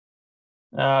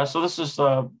in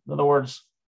other words,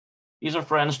 these are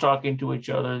friends talking to each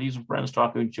other. These are friends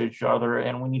talking to each other,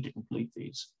 and we need to complete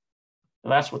these. So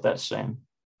that's what that's saying.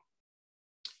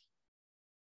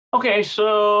 Okay,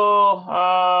 so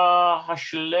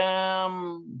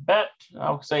Hashlem bet.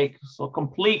 I'll say so.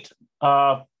 Complete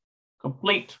the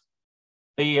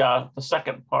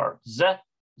second part. Ze,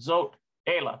 zot,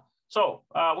 ela. So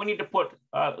we need to put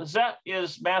ze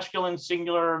is masculine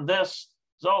singular. This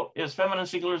zot is feminine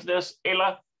singular. This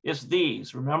ela is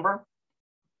these. Remember.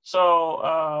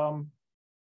 So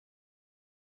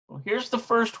well, here's the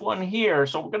first one here.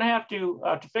 So we're going to have to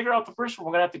figure out the first one.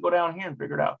 We're going to have to go down here and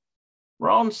figure it out.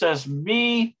 Ron says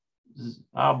me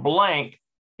blank.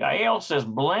 Yael says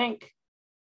blank.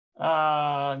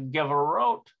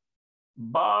 Gevarot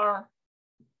bar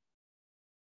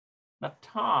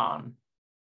Natan.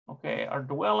 Okay, our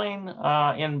dwelling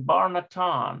in Bar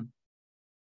Natan.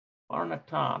 Bar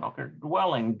Natan. Okay,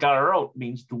 dwelling. Garot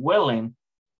means dwelling.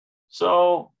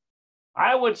 So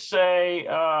I would say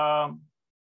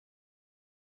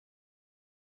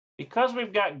because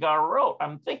we've got Garot,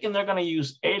 I'm thinking they're going to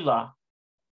use Ela,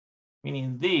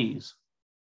 meaning these.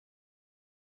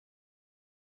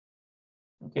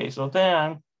 Okay, so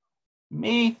then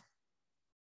my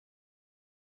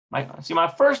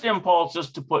first impulse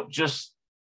is to put just,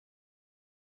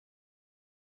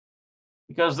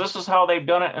 because this is how they've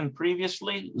done it in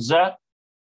previously, Zet,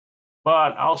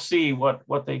 but I'll see what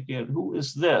they did. Who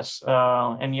is this?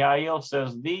 And Yael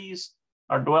says, these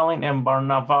are dwelling in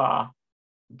Barnava,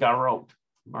 Garot,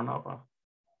 Barnava.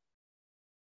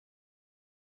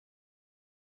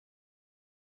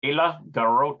 Ela,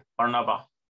 Garot, Barnava.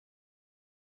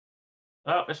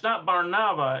 It's not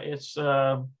Barnava, it's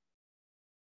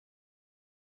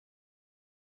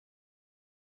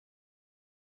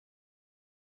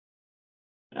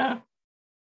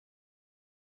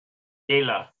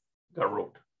Ela,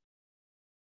 Garot.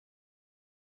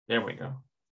 There we go.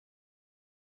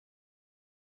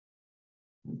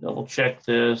 Double check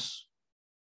this.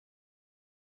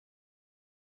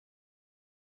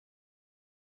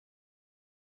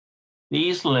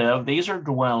 These live, these are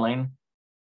dwelling.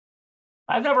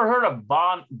 I've never heard of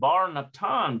Bar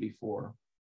Natan before.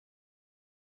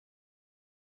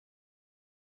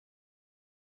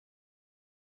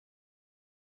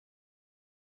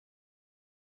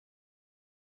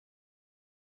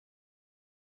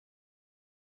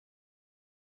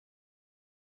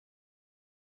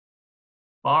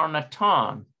 Bar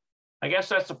Natan. I guess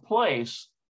that's a place.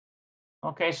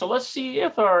 Okay, so let's see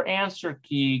if our answer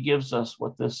key gives us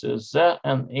what this is. Zet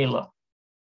and Ela.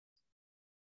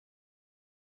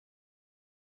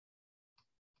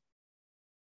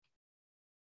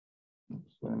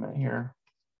 Wait a minute here.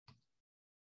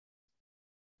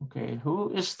 Okay,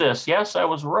 who is this? Yes, I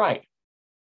was right.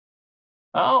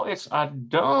 Oh, it's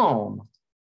Adon.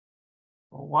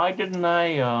 Well, why didn't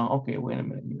I? Okay, wait a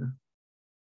minute here.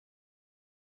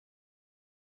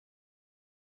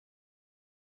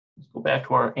 Let's go back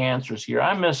to our answers here.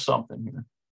 I missed something here.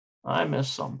 I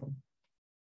missed something.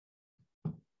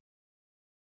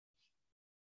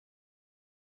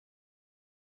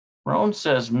 Ron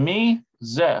says, me,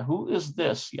 Zeh. Who is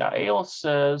this? Yael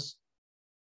says,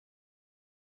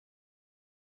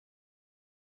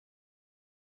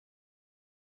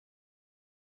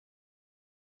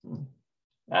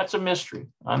 that's a mystery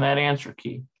on that answer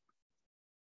key.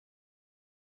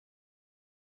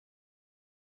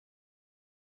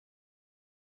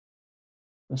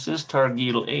 This is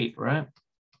Targil 8, right?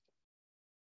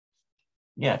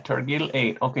 Yeah, Targil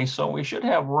 8. Okay, so we should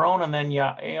have Ron and then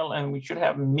Yael, and we should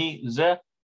have me, Ze,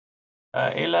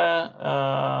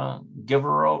 Ela,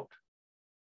 Giverot.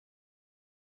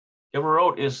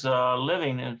 Giverot is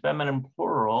living in feminine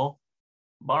plural.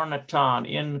 Barnatan,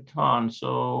 in ton.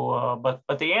 So, but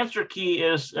the answer key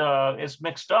is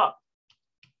mixed up.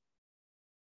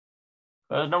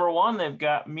 Number one, they've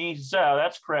got me, Ze,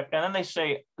 that's correct. And then they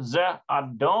say Ze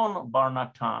Adon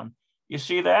Barnatan. You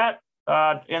see that?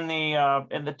 In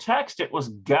the text, it was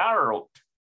Garot.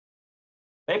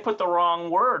 They put the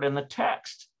wrong word in the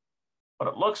text, but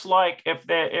it looks like if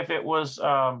it was,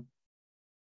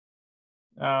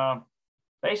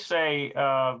 they say,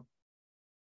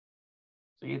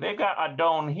 see, they've got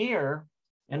Adon here,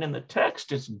 and in the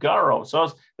text, it's Garo.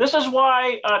 So this is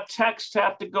why texts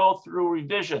have to go through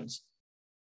revisions.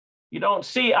 You don't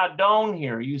see Adon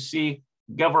here, you see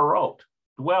Geverot,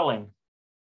 dwelling.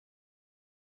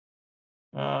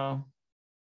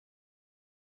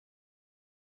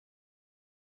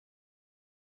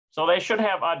 So they should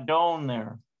have Adon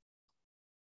there.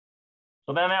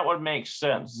 So then that would make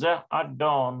sense. Ze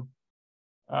Adon.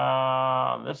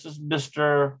 This is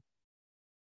Mr.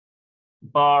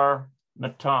 Bar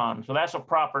Natan. So that's a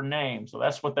proper name. So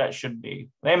that's what that should be.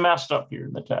 They messed up here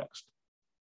in the text.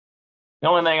 The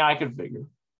only thing I could figure.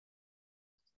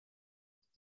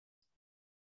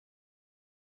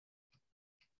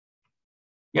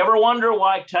 You ever wonder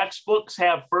why textbooks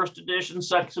have first edition,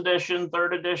 second edition,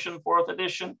 third edition, fourth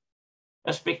edition?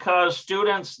 It's because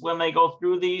students, when they go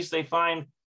through these, they find,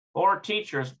 or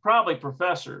teachers, probably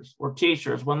professors or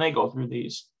teachers, when they go through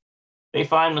these, they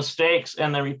find mistakes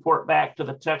and they report back to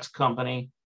the text company,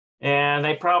 and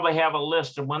they probably have a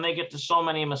list. And when they get to so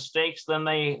many mistakes, then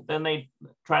they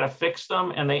try to fix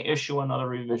them and they issue another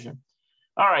revision.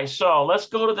 All right, so let's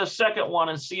go to the second one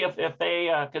and see if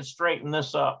they can straighten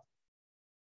this up.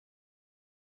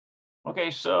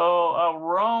 Okay, so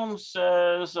Rome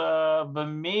says the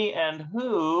me and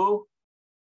who.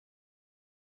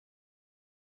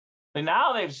 And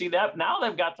now they've seen that. Now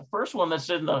they've got the first one that's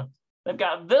in the. They've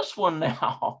got this one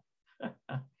now.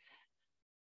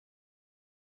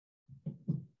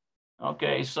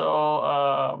 Okay,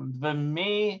 so the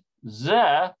me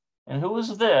ze, and who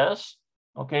is this?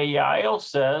 Okay, Yael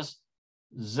says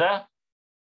ze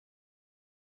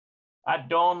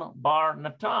Adon Bar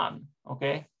Natan.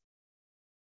 Okay.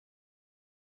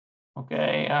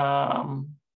 Okay.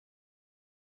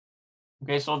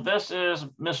 Okay, so this is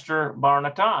Mr.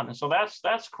 Barnatan. So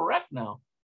that's correct now.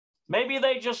 Maybe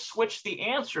they just switched the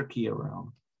answer key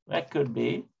around. That could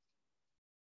be.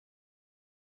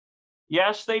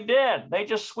 Yes, they did. They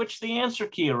just switched the answer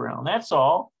key around. That's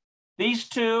all. These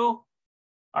two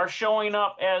are showing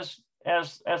up as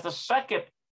the second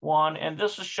one, and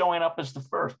this is showing up as the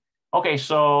first. Okay,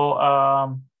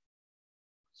 so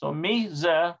so me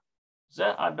ze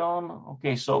Adon.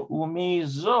 Okay, so umi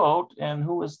zot, and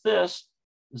who is this?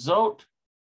 Zot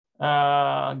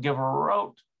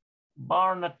Giverot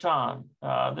Barnatan.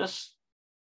 This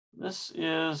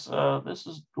is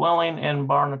dwelling in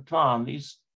Barnatan.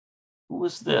 These, who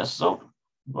is this? Zot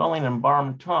dwelling in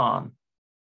Barnatan.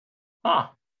 Huh.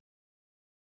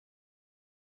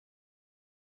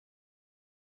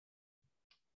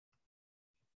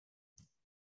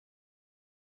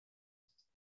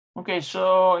 Okay,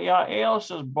 so Yael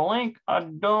says blank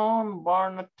Adon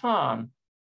Barnatan.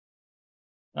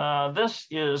 This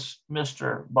is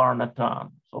Mr.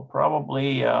 Barnatan. So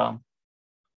probably, I'm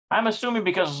assuming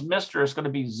because Mr. is going to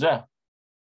be Ze.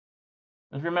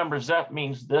 As remember, Ze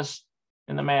means this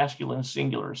in the masculine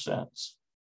singular sense.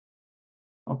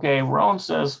 Okay, Ron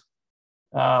says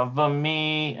the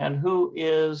me, and who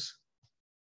is?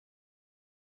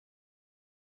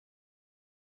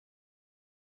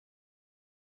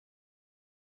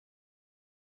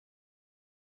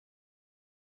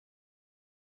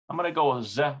 I'm going to go with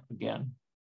Ze again.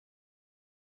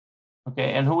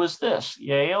 Okay, and who is this?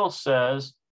 Yael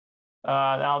says,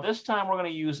 now this time we're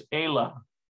going to use Ela.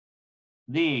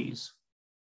 These.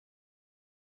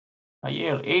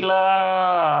 Yael,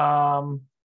 Ela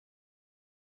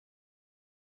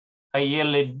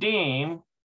Ayeledim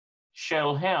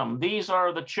Shelhem. These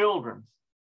are the children.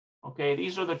 Okay,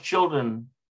 these are the children.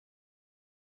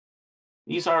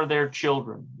 These are their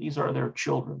children. These are their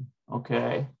children.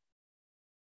 Okay.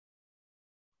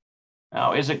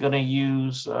 Now, is it going to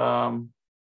use, and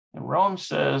Ron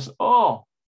says, oh,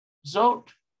 Zot,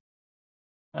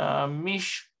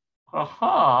 Mish,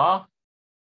 Haha,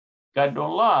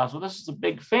 Gadolah. So this is a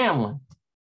big family.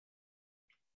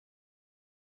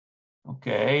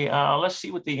 Okay, let's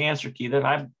see what the answer key,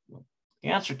 the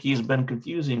answer key has been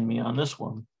confusing me on this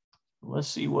one. Let's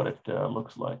see what it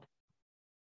looks like.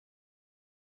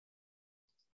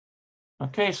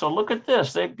 Okay, so look at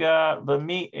this. They've got the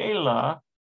mi ela,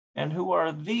 and who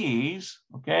are these?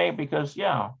 Okay, because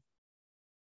yeah.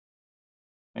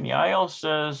 And Yael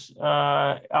says,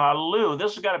 Alu,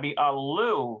 this has got to be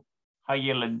Alu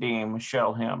Hayeladim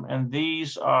Shelhem. And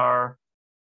these are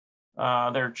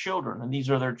their children, and these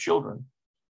are their children.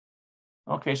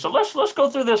 Okay, so let's go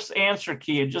through this answer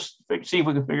key and just see if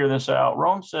we can figure this out.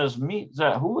 Ron says,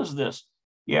 who is this?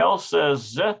 Yael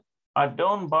says,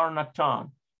 Adon Bar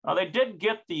Natan. Now they did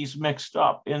get these mixed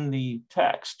up in the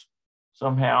text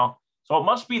somehow. So it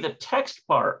must be the text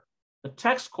part. The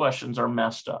text questions are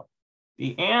messed up.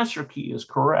 The answer key is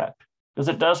correct because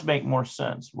it does make more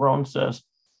sense. Ron says,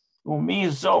 Umi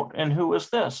Zot, and who is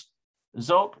this?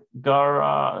 Zot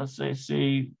Gar, let's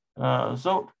see,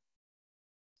 Zot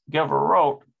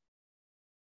Geverot.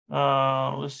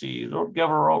 Let's see, Zot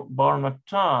Geverot Bar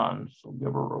Natan. So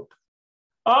Geverot.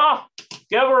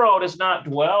 Geverot is not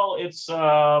dwell, it's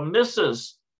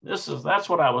Mrs. That's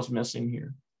what I was missing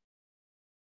here.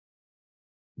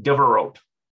 Geverot.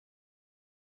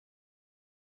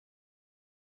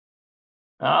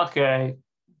 Okay.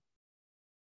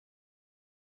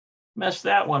 Messed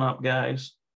that one up,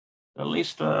 guys. At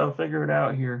least figure it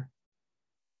out here.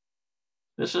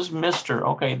 This is Mr.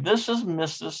 Okay, this is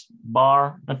Mrs.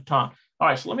 Bar Natan. All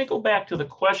right, so let me go back to the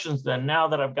questions then, now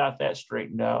that I've got that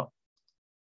straightened out.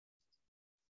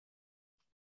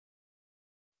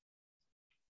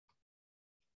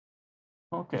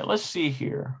 Okay, let's see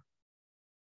here.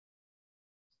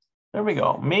 There we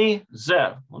go. Me,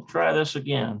 Zev. We'll try this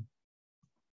again.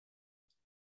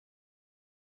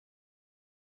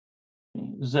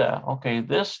 Zev. Okay,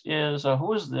 this is,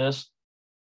 who is this?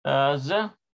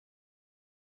 Zev.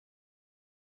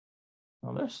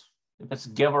 Well, this, if it's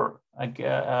Geveret,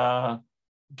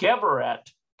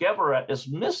 Geveret is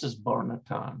Mrs.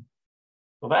 Barnatan.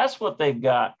 So that's what they've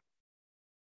got.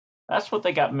 That's what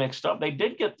they got mixed up. They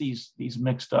did get these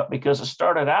mixed up because it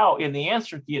started out in the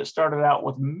answer key. It started out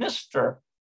with Mr.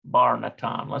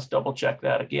 Barnatan. Let's double check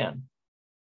that again.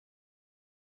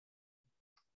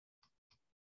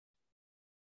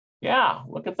 Yeah,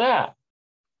 look at that.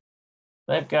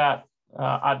 They've got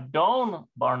Adon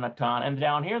Barnatan, and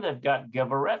down here they've got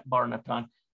Geveret Barnatan.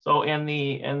 So in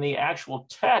the actual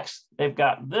text, they've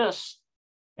got this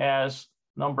as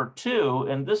number 2,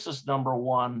 and this is number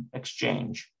 1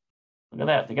 exchange. Look at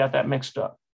that, they got that mixed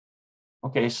up.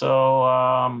 Okay,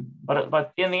 so,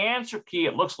 but in the answer key,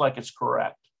 it looks like it's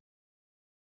correct.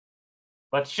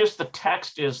 But it's just the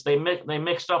text is, they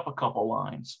mixed up a couple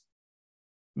lines.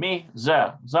 Me,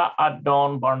 za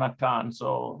Adon Barnatan.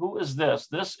 So who is this?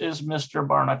 This is Mr.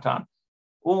 Barnatan.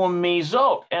 Umi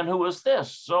Zot, and who is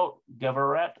this? Zot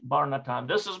Geveret Barnatan.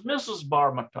 This is Mrs.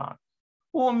 Barnatan.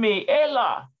 Umi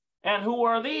Ela, and who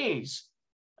are these?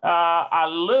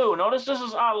 Alu. Notice this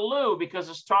is Alu because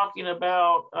it's talking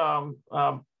about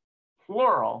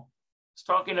plural. It's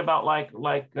talking about like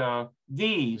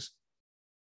these.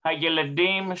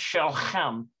 Hayeladim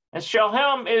Shelhem. And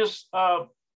Shelhem is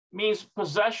means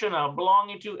possession of,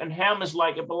 belonging to, and Hem is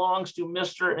like it belongs to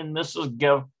Mr. and Mrs.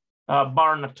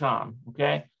 Barnatan.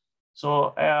 Okay,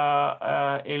 so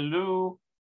Elu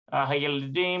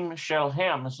Hayeladim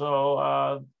Shelhem.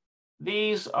 So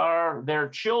these are their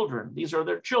children. These are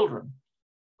their children.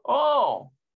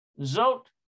 Oh, Zot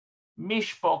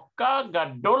Mishpoka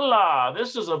Gadola.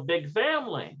 This is a big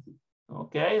family.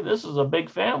 Okay, this is a big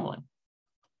family.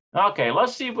 Okay,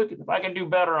 let's see if I can do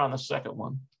better on the second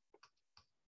one.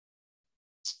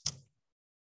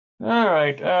 All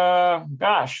right,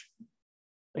 gosh,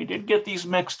 they did get these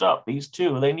mixed up, these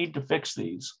two. They need to fix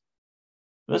these.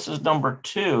 This is number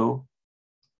 2.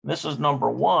 This is number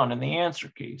 1 in the answer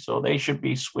key, so they should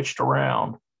be switched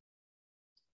around.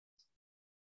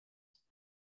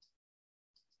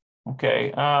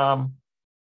 Okay,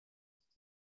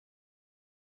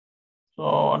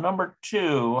 so number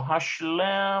 2,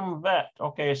 Hashlem Vet.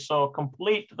 Okay, so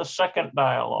complete the second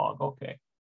dialogue. Okay.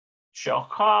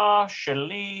 Shelcha,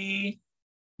 Sheli,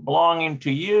 belonging to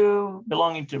you,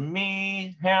 belonging to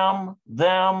me, him,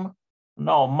 them.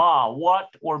 No, ma, what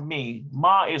or me?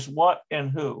 Ma is what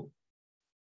and who?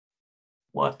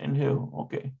 What and who?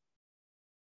 Okay.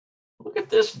 Look at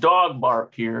this dog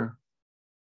bark here.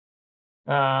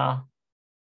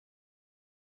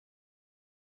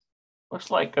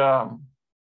 Looks like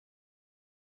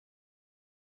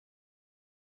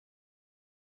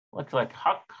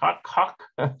huck, huck, huck,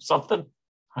 something.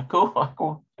 Haku,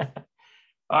 haku.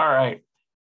 All right.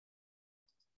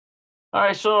 All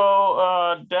right,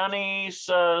 so Danny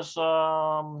says,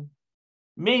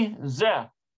 me, ze.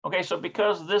 Okay, so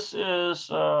because this is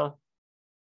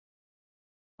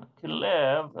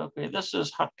Hakilev. Okay, this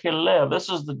is Hakilev. This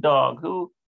is the dog.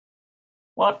 Who?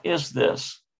 What is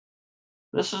this?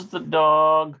 This is the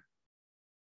dog.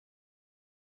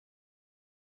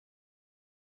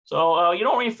 So you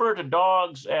don't refer to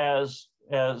dogs as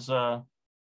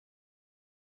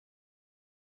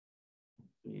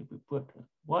we put,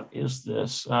 what is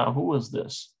this? Who is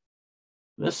this?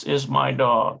 This is my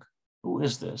dog. Who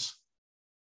is this?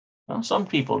 Well, some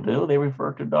people do. They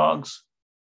refer to dogs.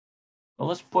 Well,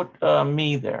 let's put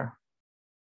me there.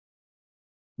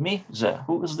 Me, ze.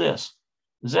 Who is this?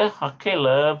 Ze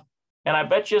hakelev. And I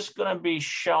bet you it's going to be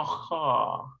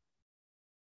shalcha.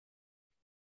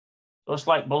 So it's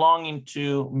like belonging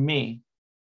to me.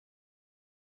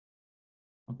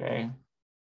 Okay.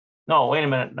 No, wait a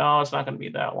minute. No, it's not going to be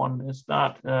that one. It's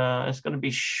not. It's going to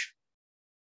be.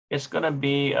 It's going to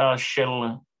be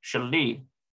shali.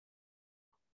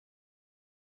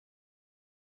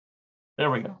 There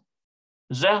we go.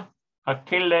 Zeh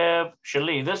hakelev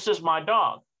shali. This is my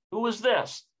dog. Who is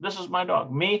this? This is my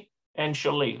dog. Me and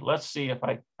shali. Let's see if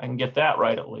I can get that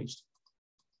right at least.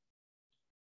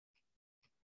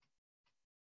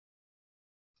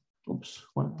 Oops,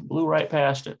 blew right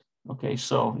past it. Okay,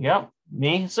 so yep,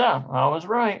 me zeh. I was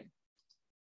right.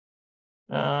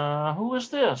 Who is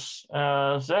this?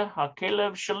 Zeh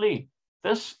hakelev shali.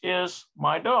 This is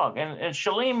my dog, and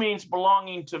shali means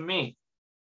belonging to me.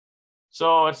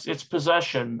 So it's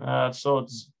possession. So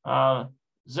it's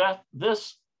zeh.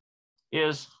 This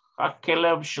is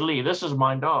hakelev shali. This is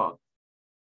my dog.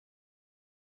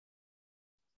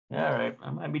 All right, I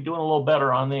might be doing a little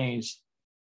better on these.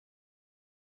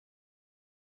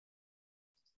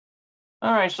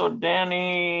 All right, so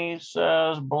Danny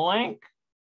says blank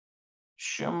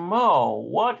Shemo.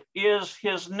 What is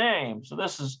his name? So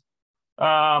this is,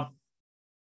 so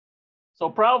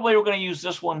probably we're going to use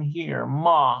this one here,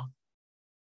 Ma.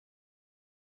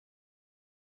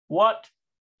 What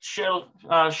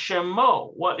Shemo?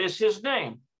 What is his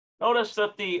name? Notice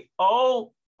that the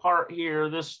O part here,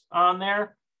 this on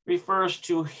there, refers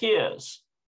to his.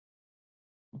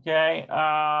 Okay,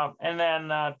 and then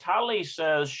Tali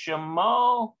says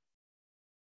Shemo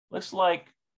looks like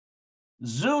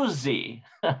Zuzi.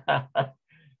 You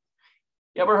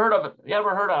ever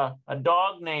heard a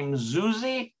dog named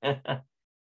Zuzi?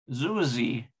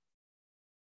 Zuzi.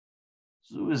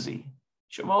 Zuzi.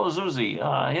 Shemo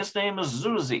Zuzi. His name is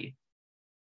Zuzi.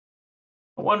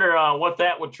 I wonder what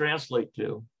that would translate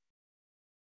to.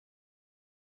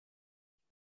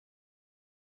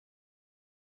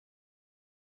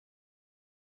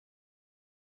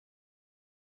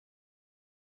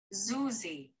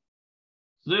 Zuzi.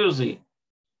 Zuzi.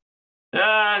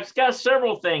 It's got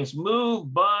several things: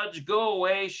 move, budge, go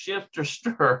away, shift, or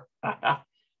stir. I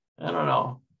don't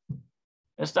know.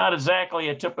 It's not exactly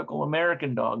a typical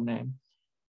American dog name.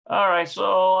 All right,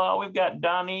 so we've got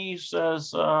Donnie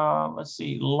says, let's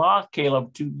see, La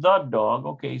Caleb to the dog.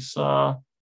 Okay, so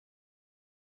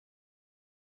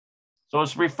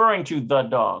it's referring to the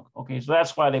dog. Okay, so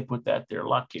that's why they put that there,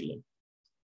 La Caleb.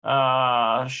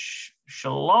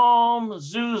 Shalom,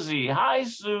 Zuzi. Hi,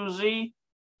 Susie.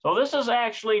 So this is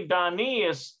actually Donnie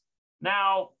is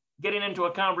now getting into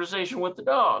a conversation with the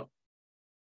dog.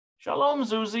 Shalom,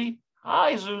 Zuzi.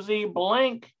 Hi, Zuzi.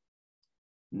 Blank.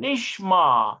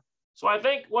 Nishma. So I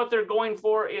think what they're going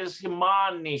for is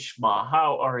Hima Nishma.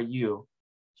 How are you?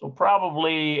 So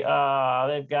probably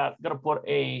they've gonna put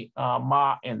a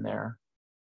ma in there.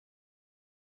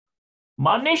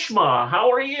 Ma Nishma.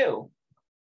 How are you?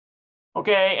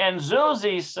 Okay, and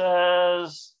Zuzi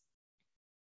says,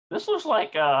 this looks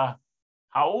like a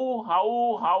how,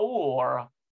 or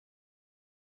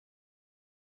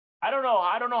I don't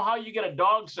know how you get a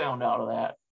dog sound out of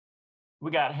that.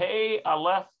 We got hey,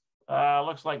 aleph,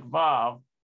 looks like vav,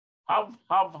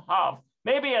 hav.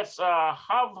 Maybe it's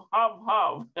hav,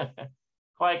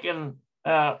 like in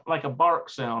like a bark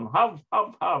sound. Hav.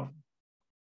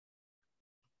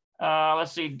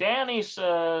 Let's see. Danny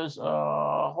says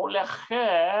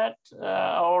holechet,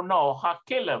 or no,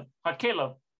 hakilev.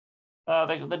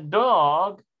 The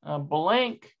dog,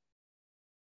 blank,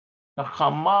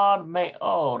 Nachamad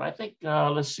Me'od. I think,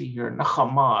 let's see here,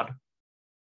 Nachamad.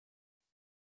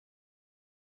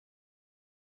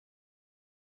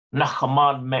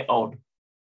 Nachamad Me'od.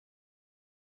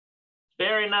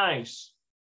 Very nice.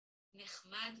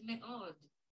 נחמד מאוד.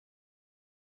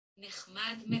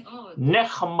 נחמד מאוד.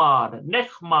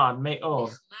 Nechmad Me'od.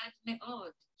 נחמד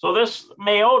מאוד. So this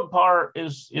Me'od part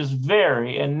is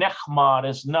very, and Nechmad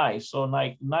is nice. So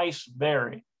nice,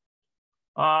 very.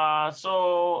 Let's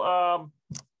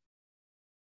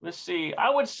see. I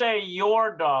would say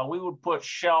your dog. We would put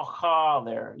Shalcha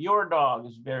there. Your dog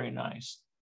is very nice.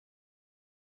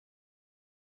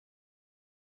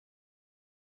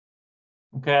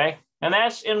 Okay, and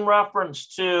that's in reference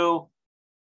to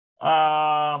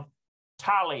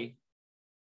tali.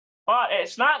 But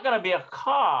it's not going to be a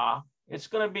ka. It's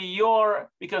going to be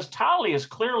your, because tali is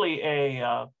clearly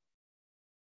a,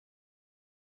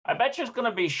 I bet you it's going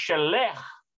to be shelech.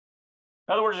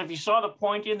 In other words, if you saw the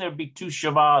pointing, there'd be two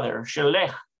shava there.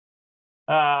 Shelech.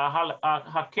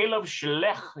 Hakelev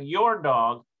shelech, your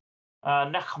dog.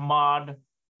 Nechmad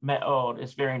me'od.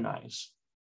 It's very nice.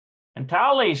 And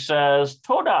Tali says,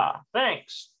 Toda,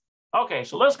 thanks. Okay,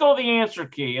 so let's go to the answer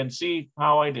key and see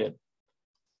how I did.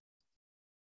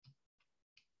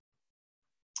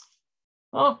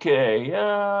 Okay,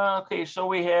 okay, so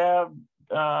we have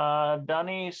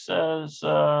Dani says,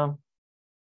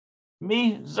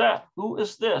 me, Zeh, who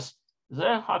is this?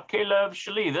 Zeh Hakelev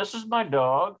Shali, this is my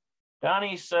dog.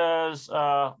 Dani says,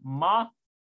 Ma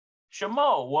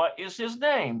Shamo, what is his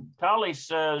name? Tali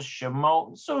says,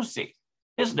 Shamo Susi.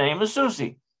 His name is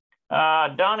Susi.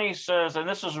 Donnie says, and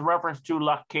this is a reference to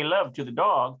Lakelev, to the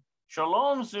dog.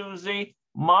 Shalom, Susie.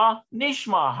 Ma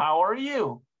Nishma, how are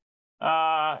you?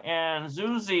 And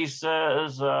Susie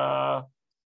says, Hav,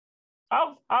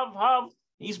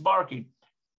 he's barking.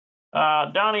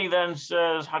 Donnie then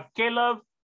says, Hakelev,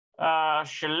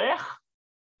 Shelech,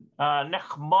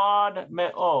 Nechmad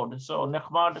Me'od. So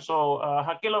Nechmad, so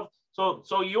Hakelev,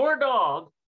 so your dog,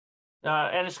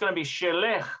 and it's going to be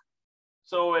Shelech.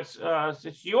 So it's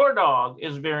your dog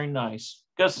is very nice,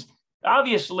 because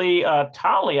obviously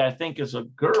Tali, I think, is a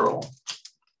girl.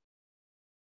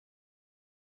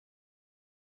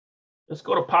 Let's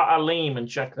go to Pa'alim and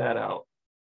check that out.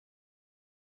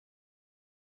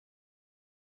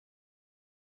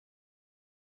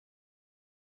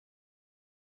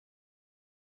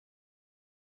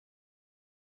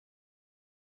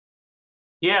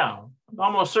 Yeah, I'm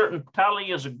almost certain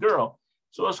Tali is a girl.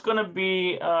 So it's going to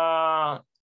be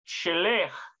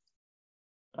Shelech.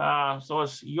 So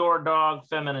it's your dog,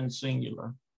 feminine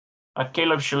singular.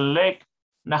 Caleb Shelech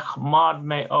Nachmad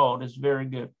Me'od is very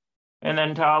good. And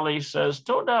then Tali says,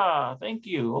 Toda, thank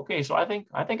you. Okay, so I think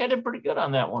I did pretty good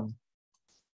on that one.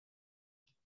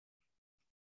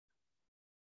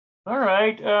 All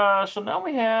right, so now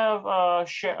we have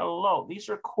She'alot. These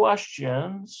are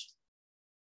questions.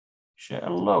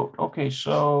 She'alot. Okay,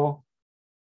 so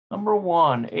number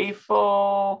one,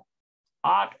 Afo,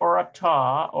 At or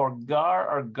Ata, or Gar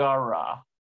or Gara.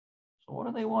 So what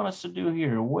do they want us to do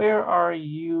here? Where are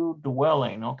you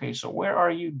dwelling? Okay, so where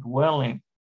are you dwelling?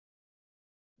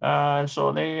 And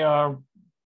so they are,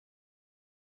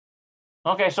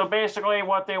 okay, so basically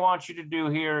what they want you to do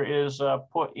here is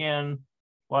put in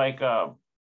like, for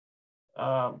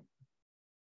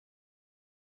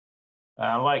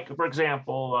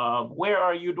example, where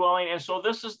are you dwelling? And so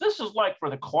this is like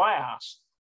for the class,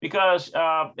 because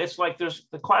it's like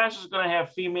the class is going to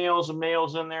have females and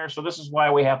males in there. So this is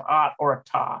why we have at or a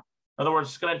ta. In other words,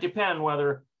 it's going to depend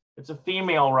whether it's a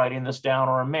female writing this down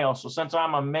or a male. So since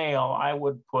I'm a male, I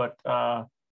would put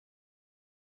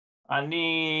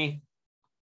ani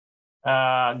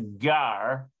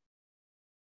gar.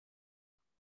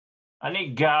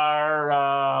 Ani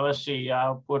gar. Let's see.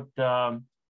 I'll put.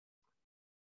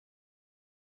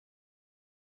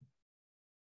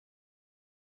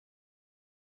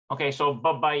 Okay, so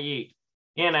babayit,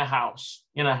 in a house.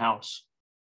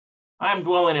 I'm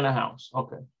dwelling in a house.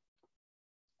 Okay.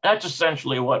 That's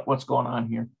essentially what's going on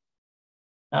here.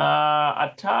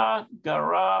 Ata,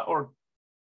 gara, or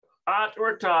at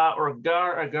or ta, or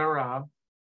gar, agara.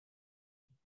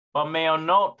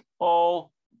 Bameonot o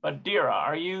badira.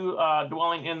 Are you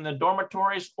dwelling in the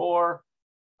dormitories or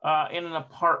in an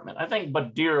apartment? I think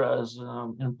badira is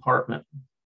an apartment.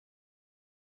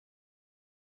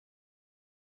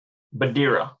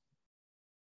 Badira.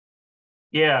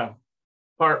 Yeah,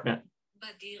 apartment.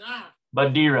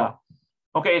 Badira.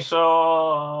 Okay,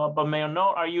 so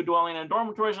Bameonot, are you dwelling in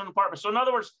dormitories or an apartment? So in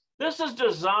other words, this is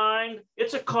designed,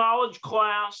 it's a college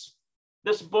class.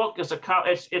 This book is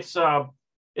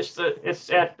it's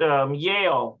at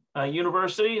Yale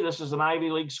University. This is an Ivy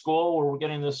League school where we're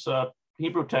getting this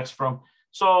Hebrew text from.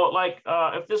 So like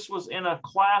if this was in a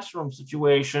classroom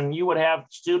situation, you would have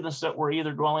students that were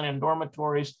either dwelling in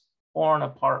dormitories or an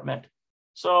apartment.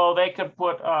 So they could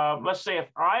put, let's say if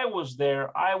I was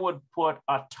there, I would put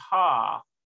a ta,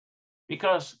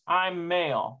 because I'm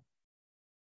male.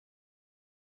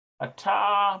 A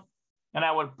ta, and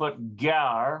I would put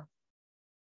gar.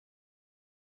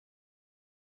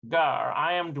 Gar,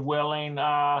 I am dwelling,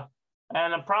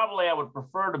 and probably I would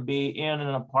prefer to be in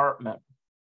an apartment.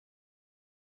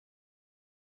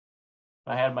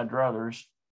 If I had my druthers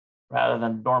rather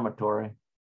than dormitory.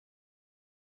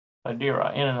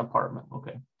 Badira, in an apartment,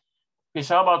 okay. Okay,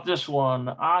 so how about this one?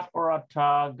 At or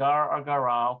ata, gar or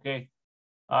gara. Okay.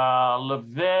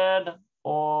 Leved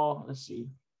or let's see.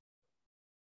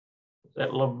 That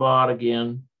levad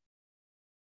again.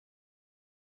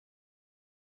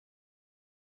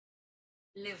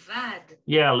 Levad.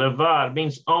 Yeah, levad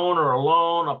means own or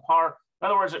alone, apart. In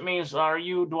other words, it means are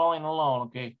you dwelling alone?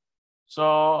 Okay. So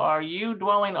are you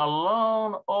dwelling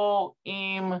alone? O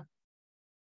im.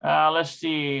 Let's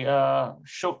see.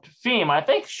 Shotfim. I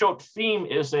think shotfim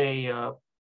is a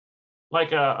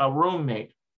like a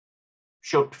roommate.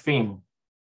 Shotfim.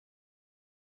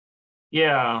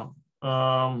 Yeah.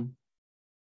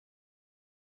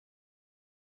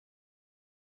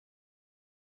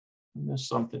 There's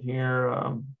something here.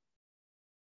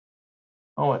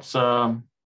 Oh, it's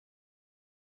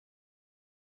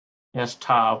yes,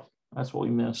 tav. That's what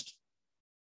we missed.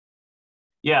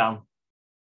 Yeah.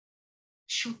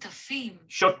 Shutafim.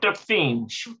 Shotafim.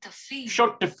 Shutafim.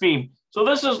 Shotafim. So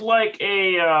this is like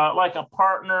a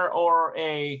partner or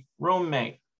a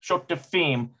roommate.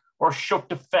 Shotafim or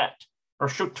shotafet or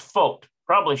shotfot.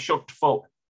 Probably shotfot.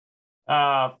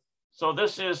 So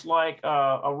this is like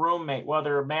a roommate,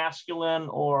 whether masculine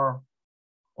or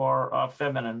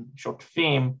feminine.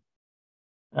 Shotafim.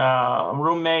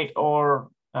 Roommate or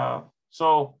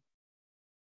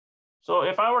so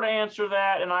if I were to answer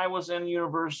that and I was in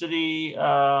university,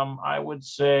 I would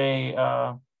say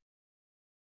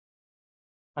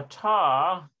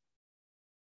ata,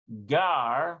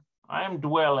 gar, I'm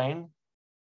dwelling,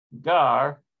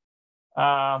 gar.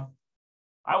 I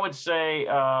would say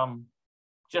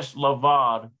just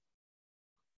lavad.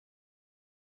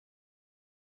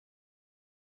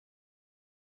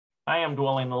 I am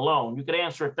dwelling alone. You could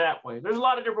answer it that way. There's a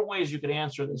lot of different ways you could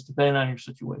answer this depending on your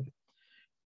situation.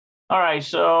 All right,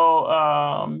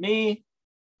 so me,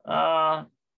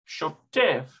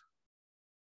 shotef.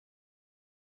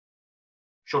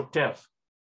 Shotef.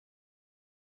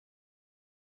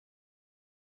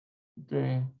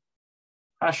 Okay.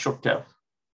 Hashotef.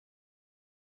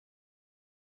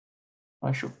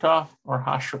 Hashotaf or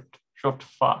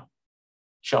hashotfa.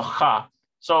 Shalcha.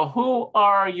 So who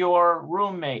are your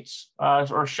roommates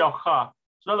or shalcha?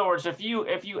 So in other words, if you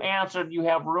answered you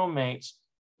have roommates,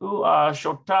 who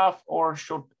shotaf or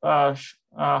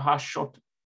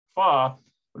hashotfa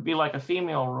would be like a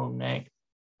female roommate,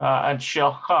 and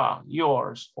shalcha,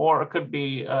 yours, or it could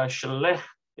be shalech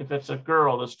if it's a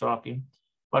girl that's talking.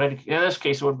 But in this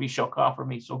case, it would be shalcha for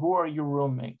me. So who are your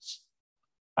roommates?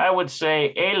 I would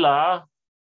say Ela.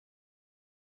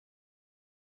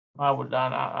 I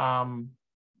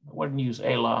wouldn't use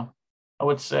Ela. I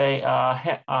would say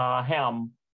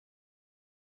Hem.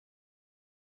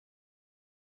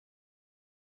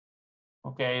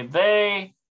 Okay,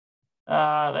 they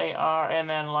are, and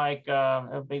then like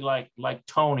it'd be like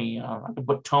Tony. I could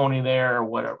put Tony there or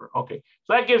whatever. Okay,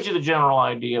 so that gives you the general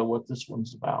idea what this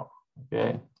one's about.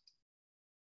 Okay.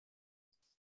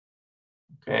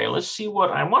 Okay, let's see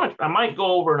what I might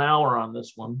go over an hour on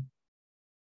this one.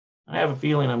 I have a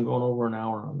feeling I'm going over an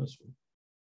hour on this one.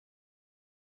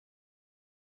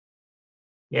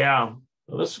 Yeah,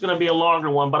 so this is going to be a longer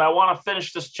one, but I want to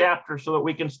finish this chapter so that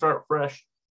we can start fresh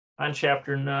on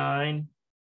chapter 9.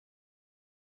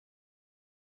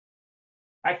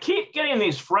 I keep getting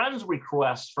these friends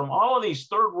requests from all of these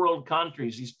third world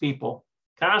countries, these people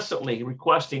constantly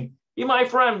requesting, be my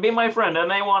friend, and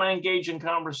they want to engage in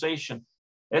conversation.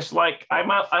 It's like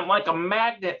I'm like a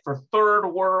magnet for third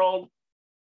world,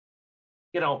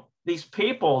 these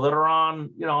people that are on,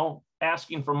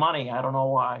 asking for money. I don't know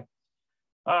why.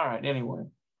 All right, anyway.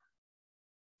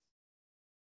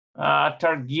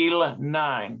 Targil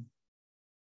 9.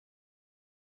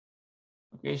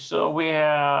 Okay, so we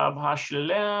have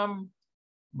Hashlem,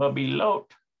 Babilot.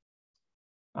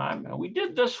 We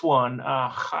did this one,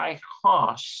 Chai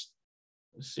Hos.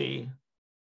 Let's see.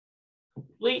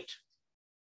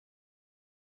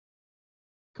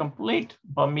 Complete,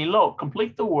 Bamilot.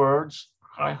 Complete the words.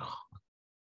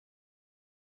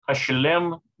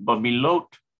 Hashlem, Babilot,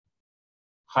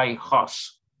 Chai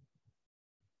Hos.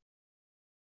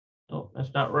 Oh,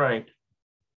 that's not right.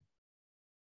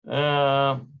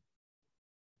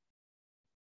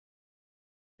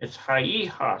 It's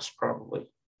Hayihas, probably.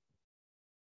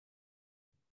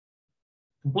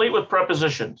 Complete with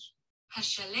prepositions.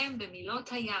 Hashalem b'milot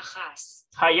hayachas.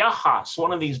 Hayahas.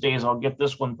 One of these days I'll get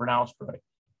this one pronounced right.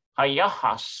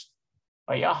 Hayahas.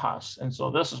 Hayahas. And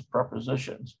so this is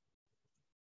prepositions.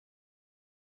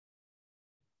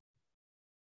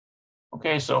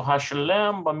 Okay, so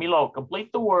Hashalem b'milot.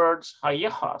 Complete the words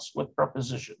Hayahas with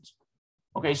prepositions.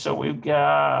 Okay, so we've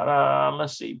got,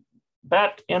 let's see.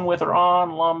 Bet, in with or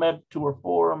on, lamed, 2 or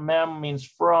 4, mem means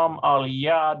from, al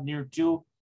yad, near to,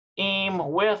 im,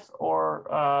 with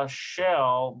or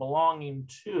shall, belonging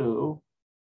to.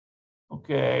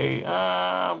 Okay,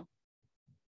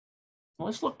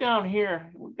 let's look down here.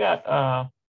 We've got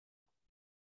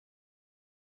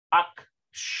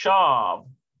akshav.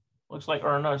 Looks like,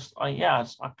 or no, yeah,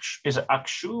 is it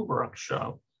akshuv or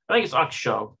akshav? I think it's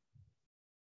akshav.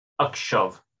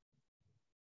 Akshav.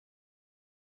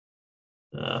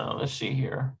 Let's see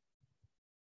here.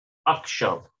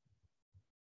 Akshav.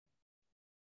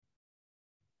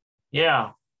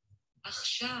 Yeah.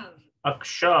 Achshav.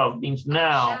 Akshav means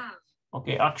now. Achshav.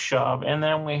 Okay, akshav. And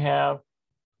then we have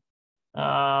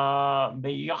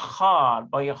bayachad.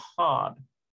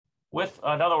 With,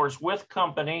 in other words, with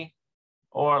company,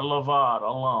 or levad,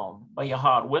 alone.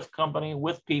 Bayahad, with company,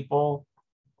 with people,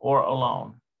 or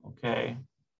alone. Okay.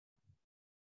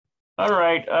 All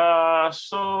right.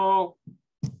 So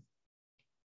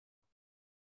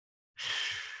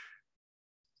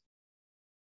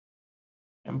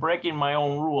I'm breaking my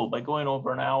own rule by going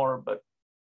over an hour, but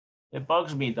it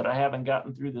bugs me that I haven't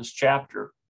gotten through this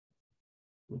chapter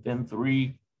within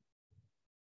 3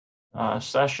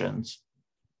 sessions.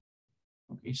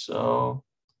 Okay, so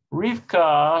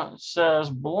Rivka says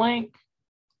blank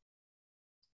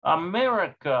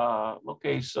America.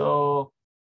 Okay, so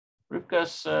Rivka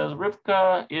says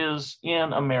Rivka is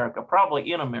in America,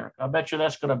 probably in America. I bet you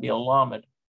that's going to be a lamed.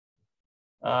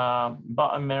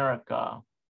 But America,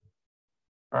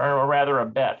 or rather a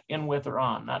bet, in with or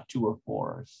on, not 2 or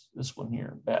 4. It's this one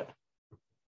here, bet.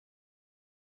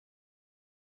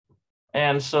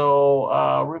 And so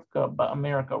Rivka, but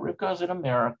America, Rivka's in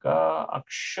America.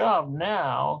 Akshav,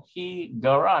 now he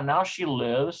gara, now she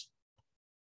lives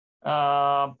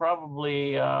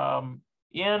probably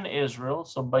in Israel,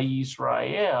 so by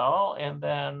Israel, and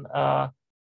then the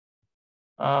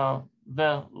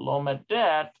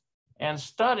lomedet, and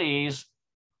studies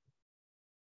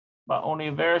by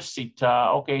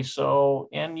universita. Okay, so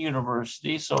in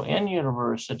university,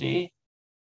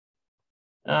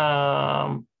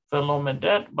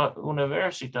 Velomedet, but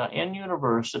universita, in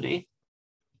university.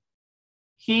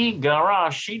 He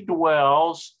gara, she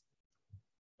dwells,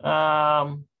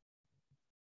 in,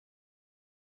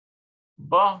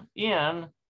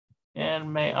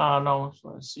 and may no,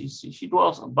 let's see, she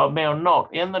dwells, but may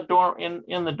note in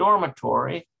the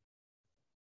dormitory.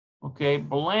 Okay,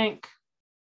 blank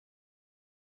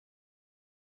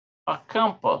a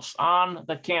campus, on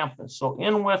the campus. So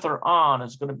in with or on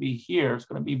is going to be here. It's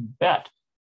going to be bet.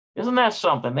 Isn't that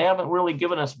something? They haven't really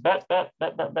given us bet.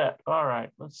 All right,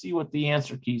 let's see what the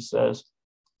answer key says.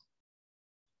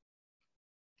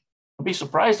 I'd be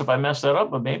surprised if I messed that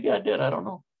up, but maybe I did. I don't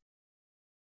know.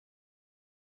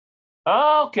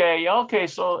 Okay.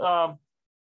 So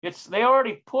they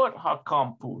already put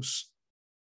hakampus.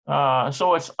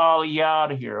 So it's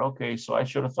aliyad here. Okay, so I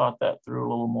should have thought that through a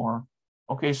little more.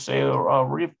 Okay, so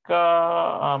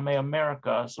Rivka may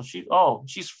America. So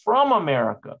she's from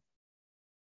America.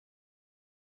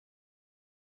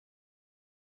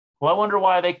 Well, I wonder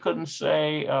why they couldn't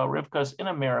say Rivka's in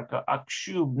America.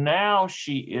 Akshub, now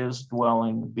she is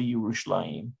dwelling be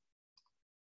Yerushalayim.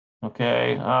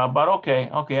 Okay, but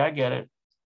okay, I get it.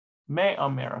 May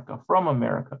America, from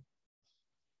America.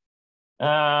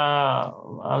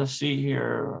 Let's see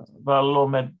here.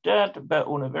 Valomedet be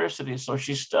university. So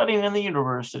she's studying in the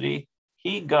university.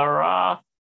 He gara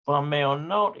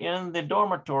note in the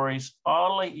dormitories.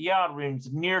 All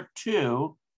yadrins near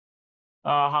to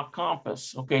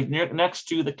campus. Okay, next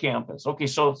to the campus. Okay,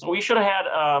 so we should have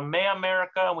had May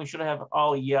America, and we should have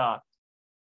all yad.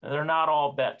 They're not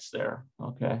all bets there.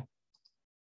 Okay.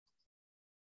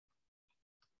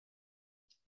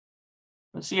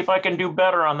 Let's see if I can do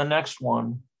better on the next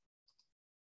one.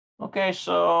 Okay,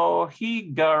 so he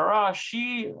gara,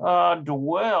 she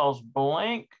dwells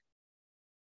blank.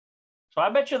 So I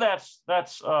bet you that's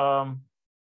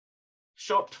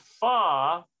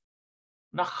shotfa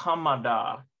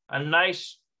nachamada, a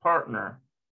nice partner.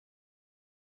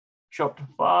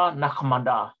 Shotfa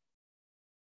nachamada.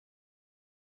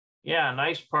 Yeah,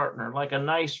 nice partner, like a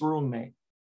nice roommate.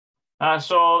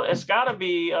 So it's got to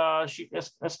be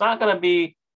it's not going to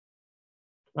be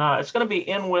it's going to be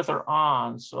in with or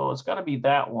on, so it's got to be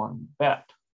that one. Bet.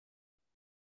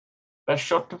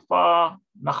 Beshotafa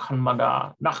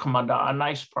nachmada, a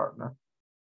nice partner.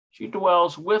 She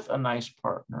dwells with a nice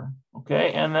partner.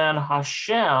 Okay, and then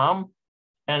Hashem,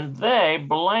 and they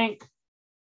blank.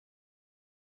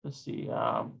 Let's see,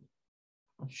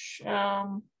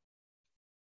 Hashem.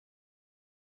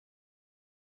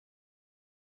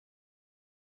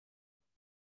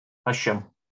 Hashem.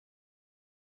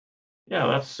 Yeah,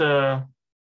 that's, oh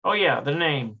yeah, the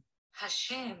name.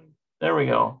 Hashem. There we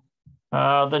go.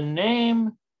 The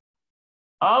name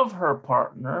of her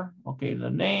partner, okay, the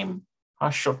name,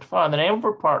 Hashotfa, the name of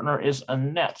her partner is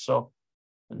Annette. So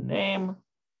the name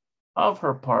of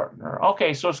her partner.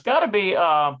 Okay, so it's got to be, we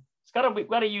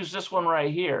got to use this one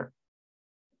right here,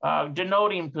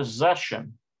 denoting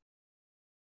possession.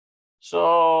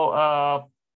 So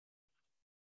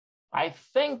I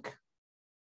think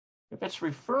if it's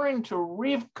referring to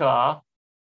Rivka,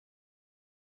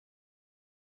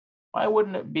 why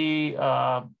wouldn't it be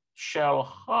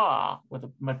Shelha with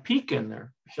my peak in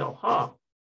there? Shelha.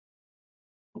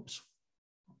 Oops,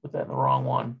 put that in the wrong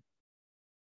one.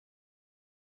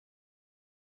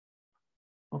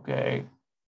 Okay.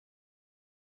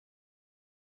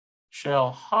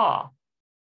 Shelha.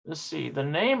 Let's see. The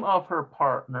name of her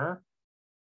partner,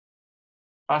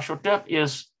 Ashotep,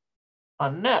 is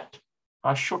Annette.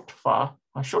 Ashotfa.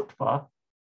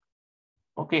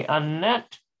 Okay,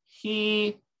 Annette,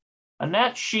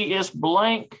 Annette, she is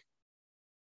blank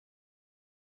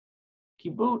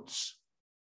kibbutz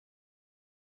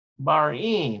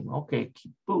barim. Okay,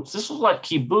 kibbutz. This is like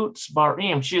kibbutz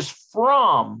barim. She is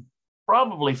from,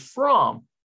 probably from.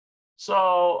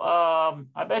 So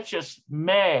I bet you it's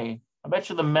May. I bet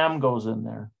you the mem goes in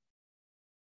there.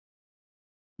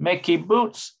 May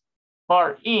kibbutz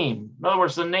barim. In other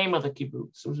words, the name of the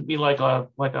kibbutz. It would be like a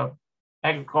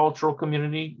agricultural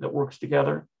community that works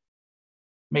together.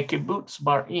 May kibbutz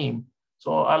barim.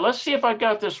 So let's see if I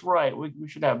got this right. We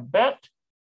should have bet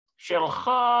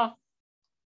shelcha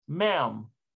mem.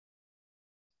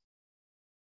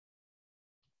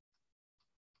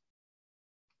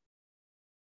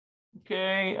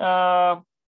 Okay. I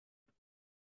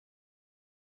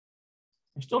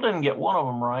still didn't get one of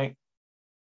them right.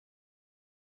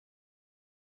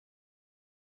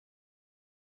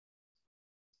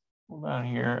 Hold on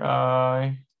here.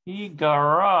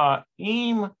 Higara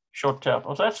im shotep.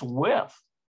 Oh, that's with.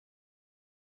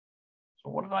 So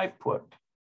what did I put?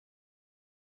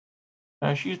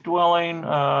 She's dwelling.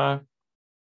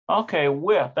 Okay,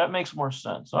 with. That makes more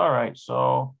sense. All right.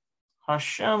 So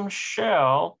Hashem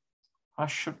shel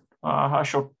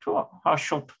hashotfa.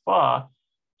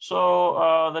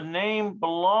 So the name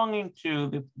belonging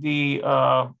to the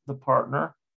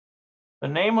partner. The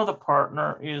name of the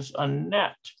partner is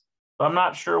Annette. I'm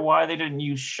not sure why they didn't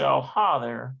use Shelha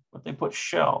there, but they put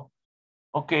Shel.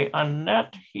 Okay,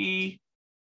 Annette, he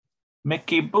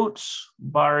Kibbutz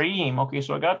Barim. Okay,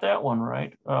 so I got that one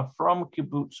right. From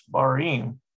Kibbutz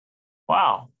Barim.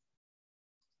 Wow.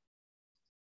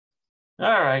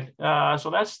 All right, so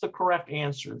that's the correct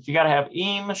answers. You got to have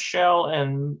im, shel,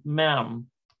 and mem.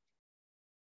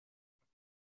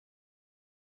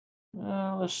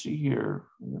 Let's see here.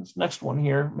 This next one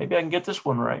here. Maybe I can get this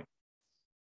one right.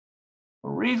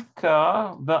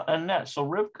 Rivka, Annette. So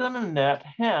Rivka and Annette,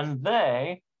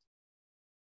 they,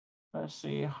 let's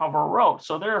see, havarot.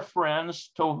 So they're friends,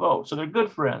 tovot. So they're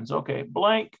good friends. Okay,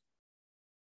 blank.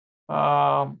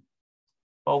 Boker,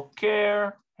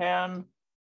 hen,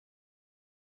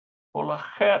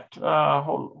 holachet,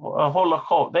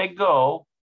 holachot. They go.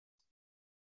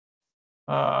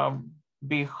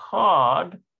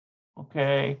 Bihad.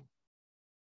 Okay.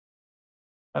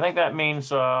 I think that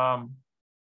means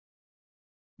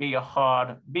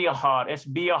biahad. It's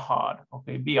biahad.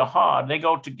 Okay, biahad. They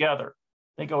go together.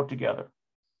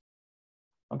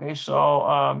 Okay,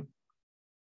 so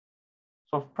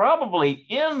probably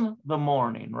in the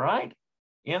morning, right?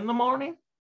 In the morning.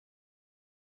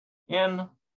 In,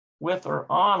 with, or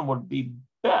on would be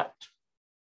bet.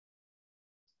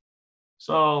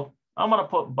 So I'm going to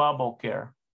put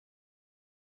baboker.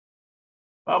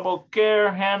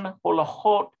 Baboker, hen,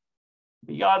 holachot.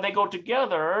 Yeah, they go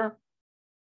together.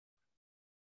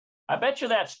 I bet you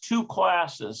that's two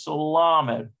classes. So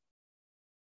lamed,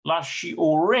 la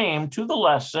shiurim, to the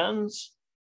lessons.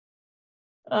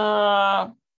 I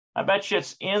bet you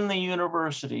it's in the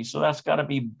university. So that's got to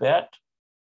be bet.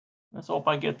 Let's hope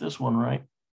I get this one right.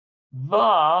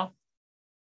 The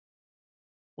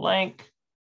blank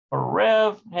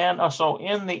arev, and so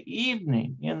in the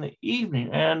evening, and the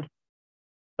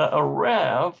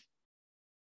arev.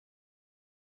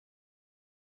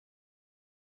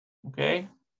 Okay,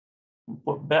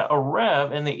 put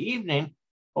arev in the evening.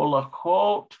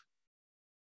 Olakot.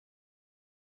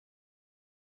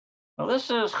 Now this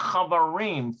is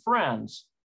chavarim, friends.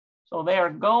 So they are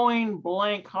going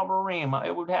blank chavarim.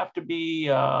 It would have to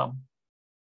be.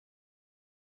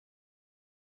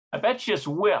 I bet you it's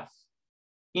with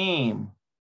im.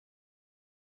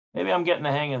 Maybe I'm getting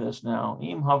the hang of this now.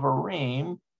 Im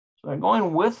havarim. So they're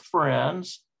going with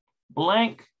friends.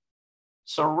 Blank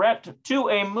Saret to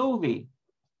a movie.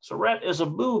 Saret is a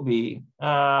movie.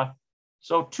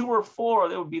 So 2 or 4,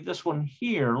 that would be this one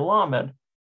here, Lamed.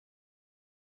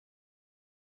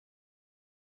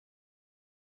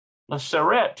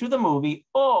 Saret to the movie,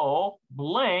 o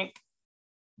blank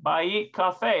Bayit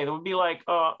Cafe. That would be like,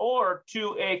 or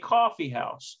to a coffee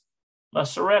house.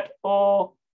 Saret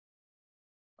o,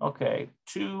 okay,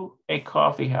 to a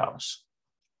coffee house.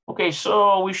 Okay,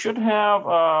 so we should have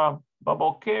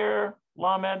Baboker,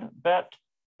 Lamed, Bet,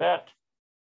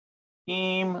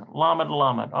 Im,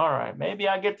 Lamed. All right, maybe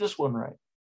I get this one right.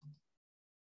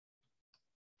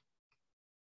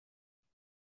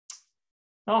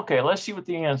 Okay, let's see what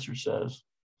the answer says.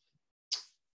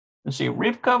 Let's see,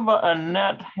 Rivka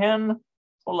va'anet hen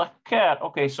holaket.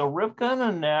 Okay, so Rivka and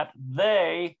Annette,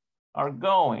 they are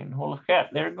going. Holaket,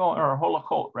 they're going, or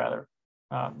holakot rather.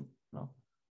 No,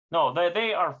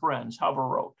 they are friends,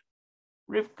 Havarot.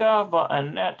 Rivka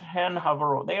va'anet hen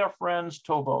Havarot. They are friends,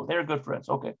 Tovo. They're good friends,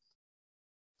 okay.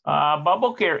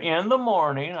 Babokir, in the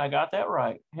morning, I got that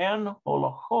right. Hen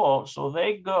holakot, so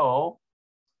they go.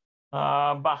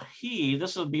 Bahi,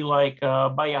 this would be like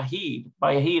Bayahid.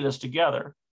 Bayahid is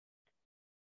together.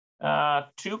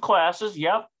 2 classes,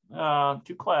 yep, 2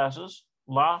 classes.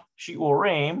 La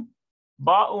shiurim,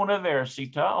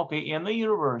 universita, okay, in the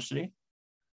university.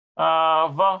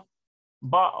 Ba'orev,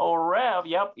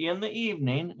 yep, in the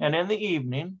evening, and in the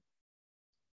evening.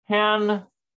 Hen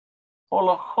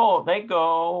holachot, they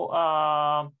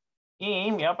go,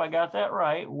 im, yep, I got that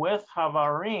right, with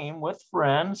havarim, with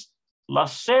friends. La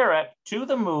seret, to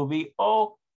the movie,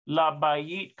 o la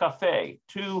bayit cafe,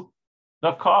 to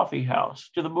the coffee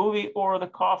house, to the movie or the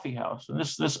coffee house. And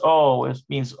this O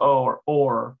means O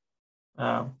or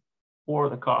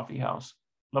the coffee house.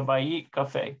 La Bayit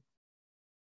Cafe.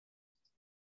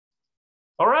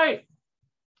 All right.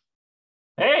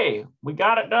 Hey, we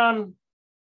got it done.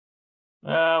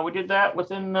 We did that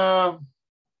within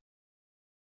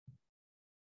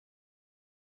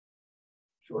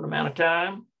short amount of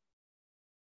time.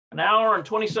 1 hour and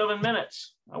 27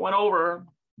 minutes. I went over,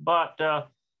 but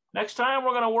next time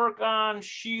we're going to work on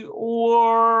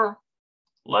Shiur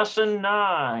lesson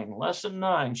 9. Lesson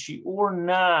 9, Shiur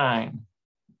 9.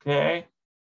 Okay.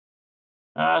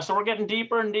 So we're getting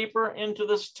deeper and deeper into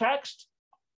this text,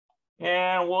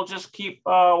 and we'll just keep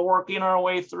working our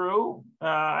way through.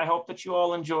 I hope that you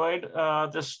all enjoyed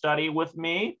this study with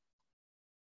me.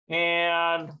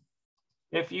 And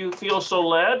if you feel so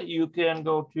led, you can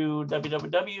go to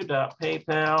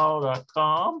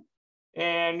www.paypal.com.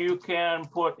 And you can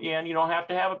put in, you don't have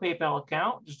to have a PayPal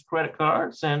account, just a credit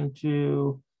card, send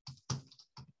to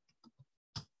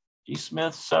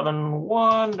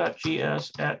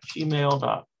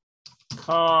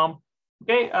gsmith71.gs@gmail.com.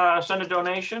 Okay, send a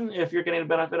donation if you're getting a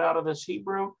benefit out of this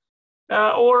Hebrew.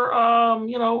 Or if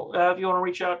you want to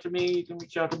reach out to me, you can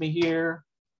reach out to me here.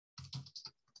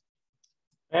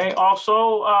 Okay,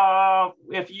 also,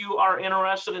 if you are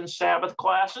interested in Sabbath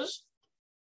classes,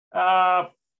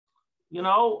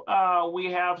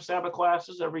 we have Sabbath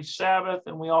classes every Sabbath,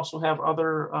 and we also have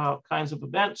other kinds of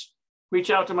events.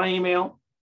 Reach out to my email.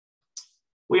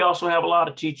 We also have a lot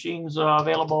of teachings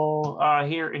available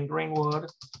here in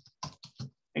Greenwood,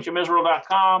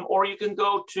 HMIsrael.com, or you can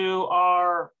go to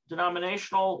our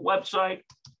denominational website,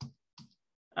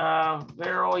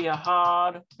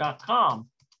 veroyahad.com,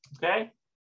 okay?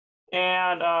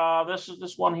 And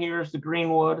this one here is the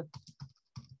Greenwood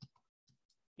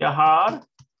Yahad.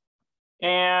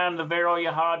 And the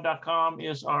veroyahad.com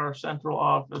is our central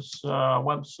office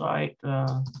website.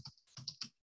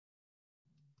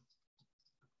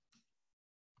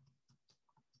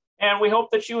 And we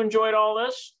hope that you enjoyed all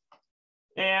this.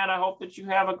 And I hope that you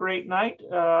have a great night.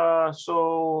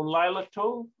 So Lila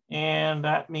Tov, and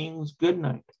that means good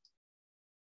night.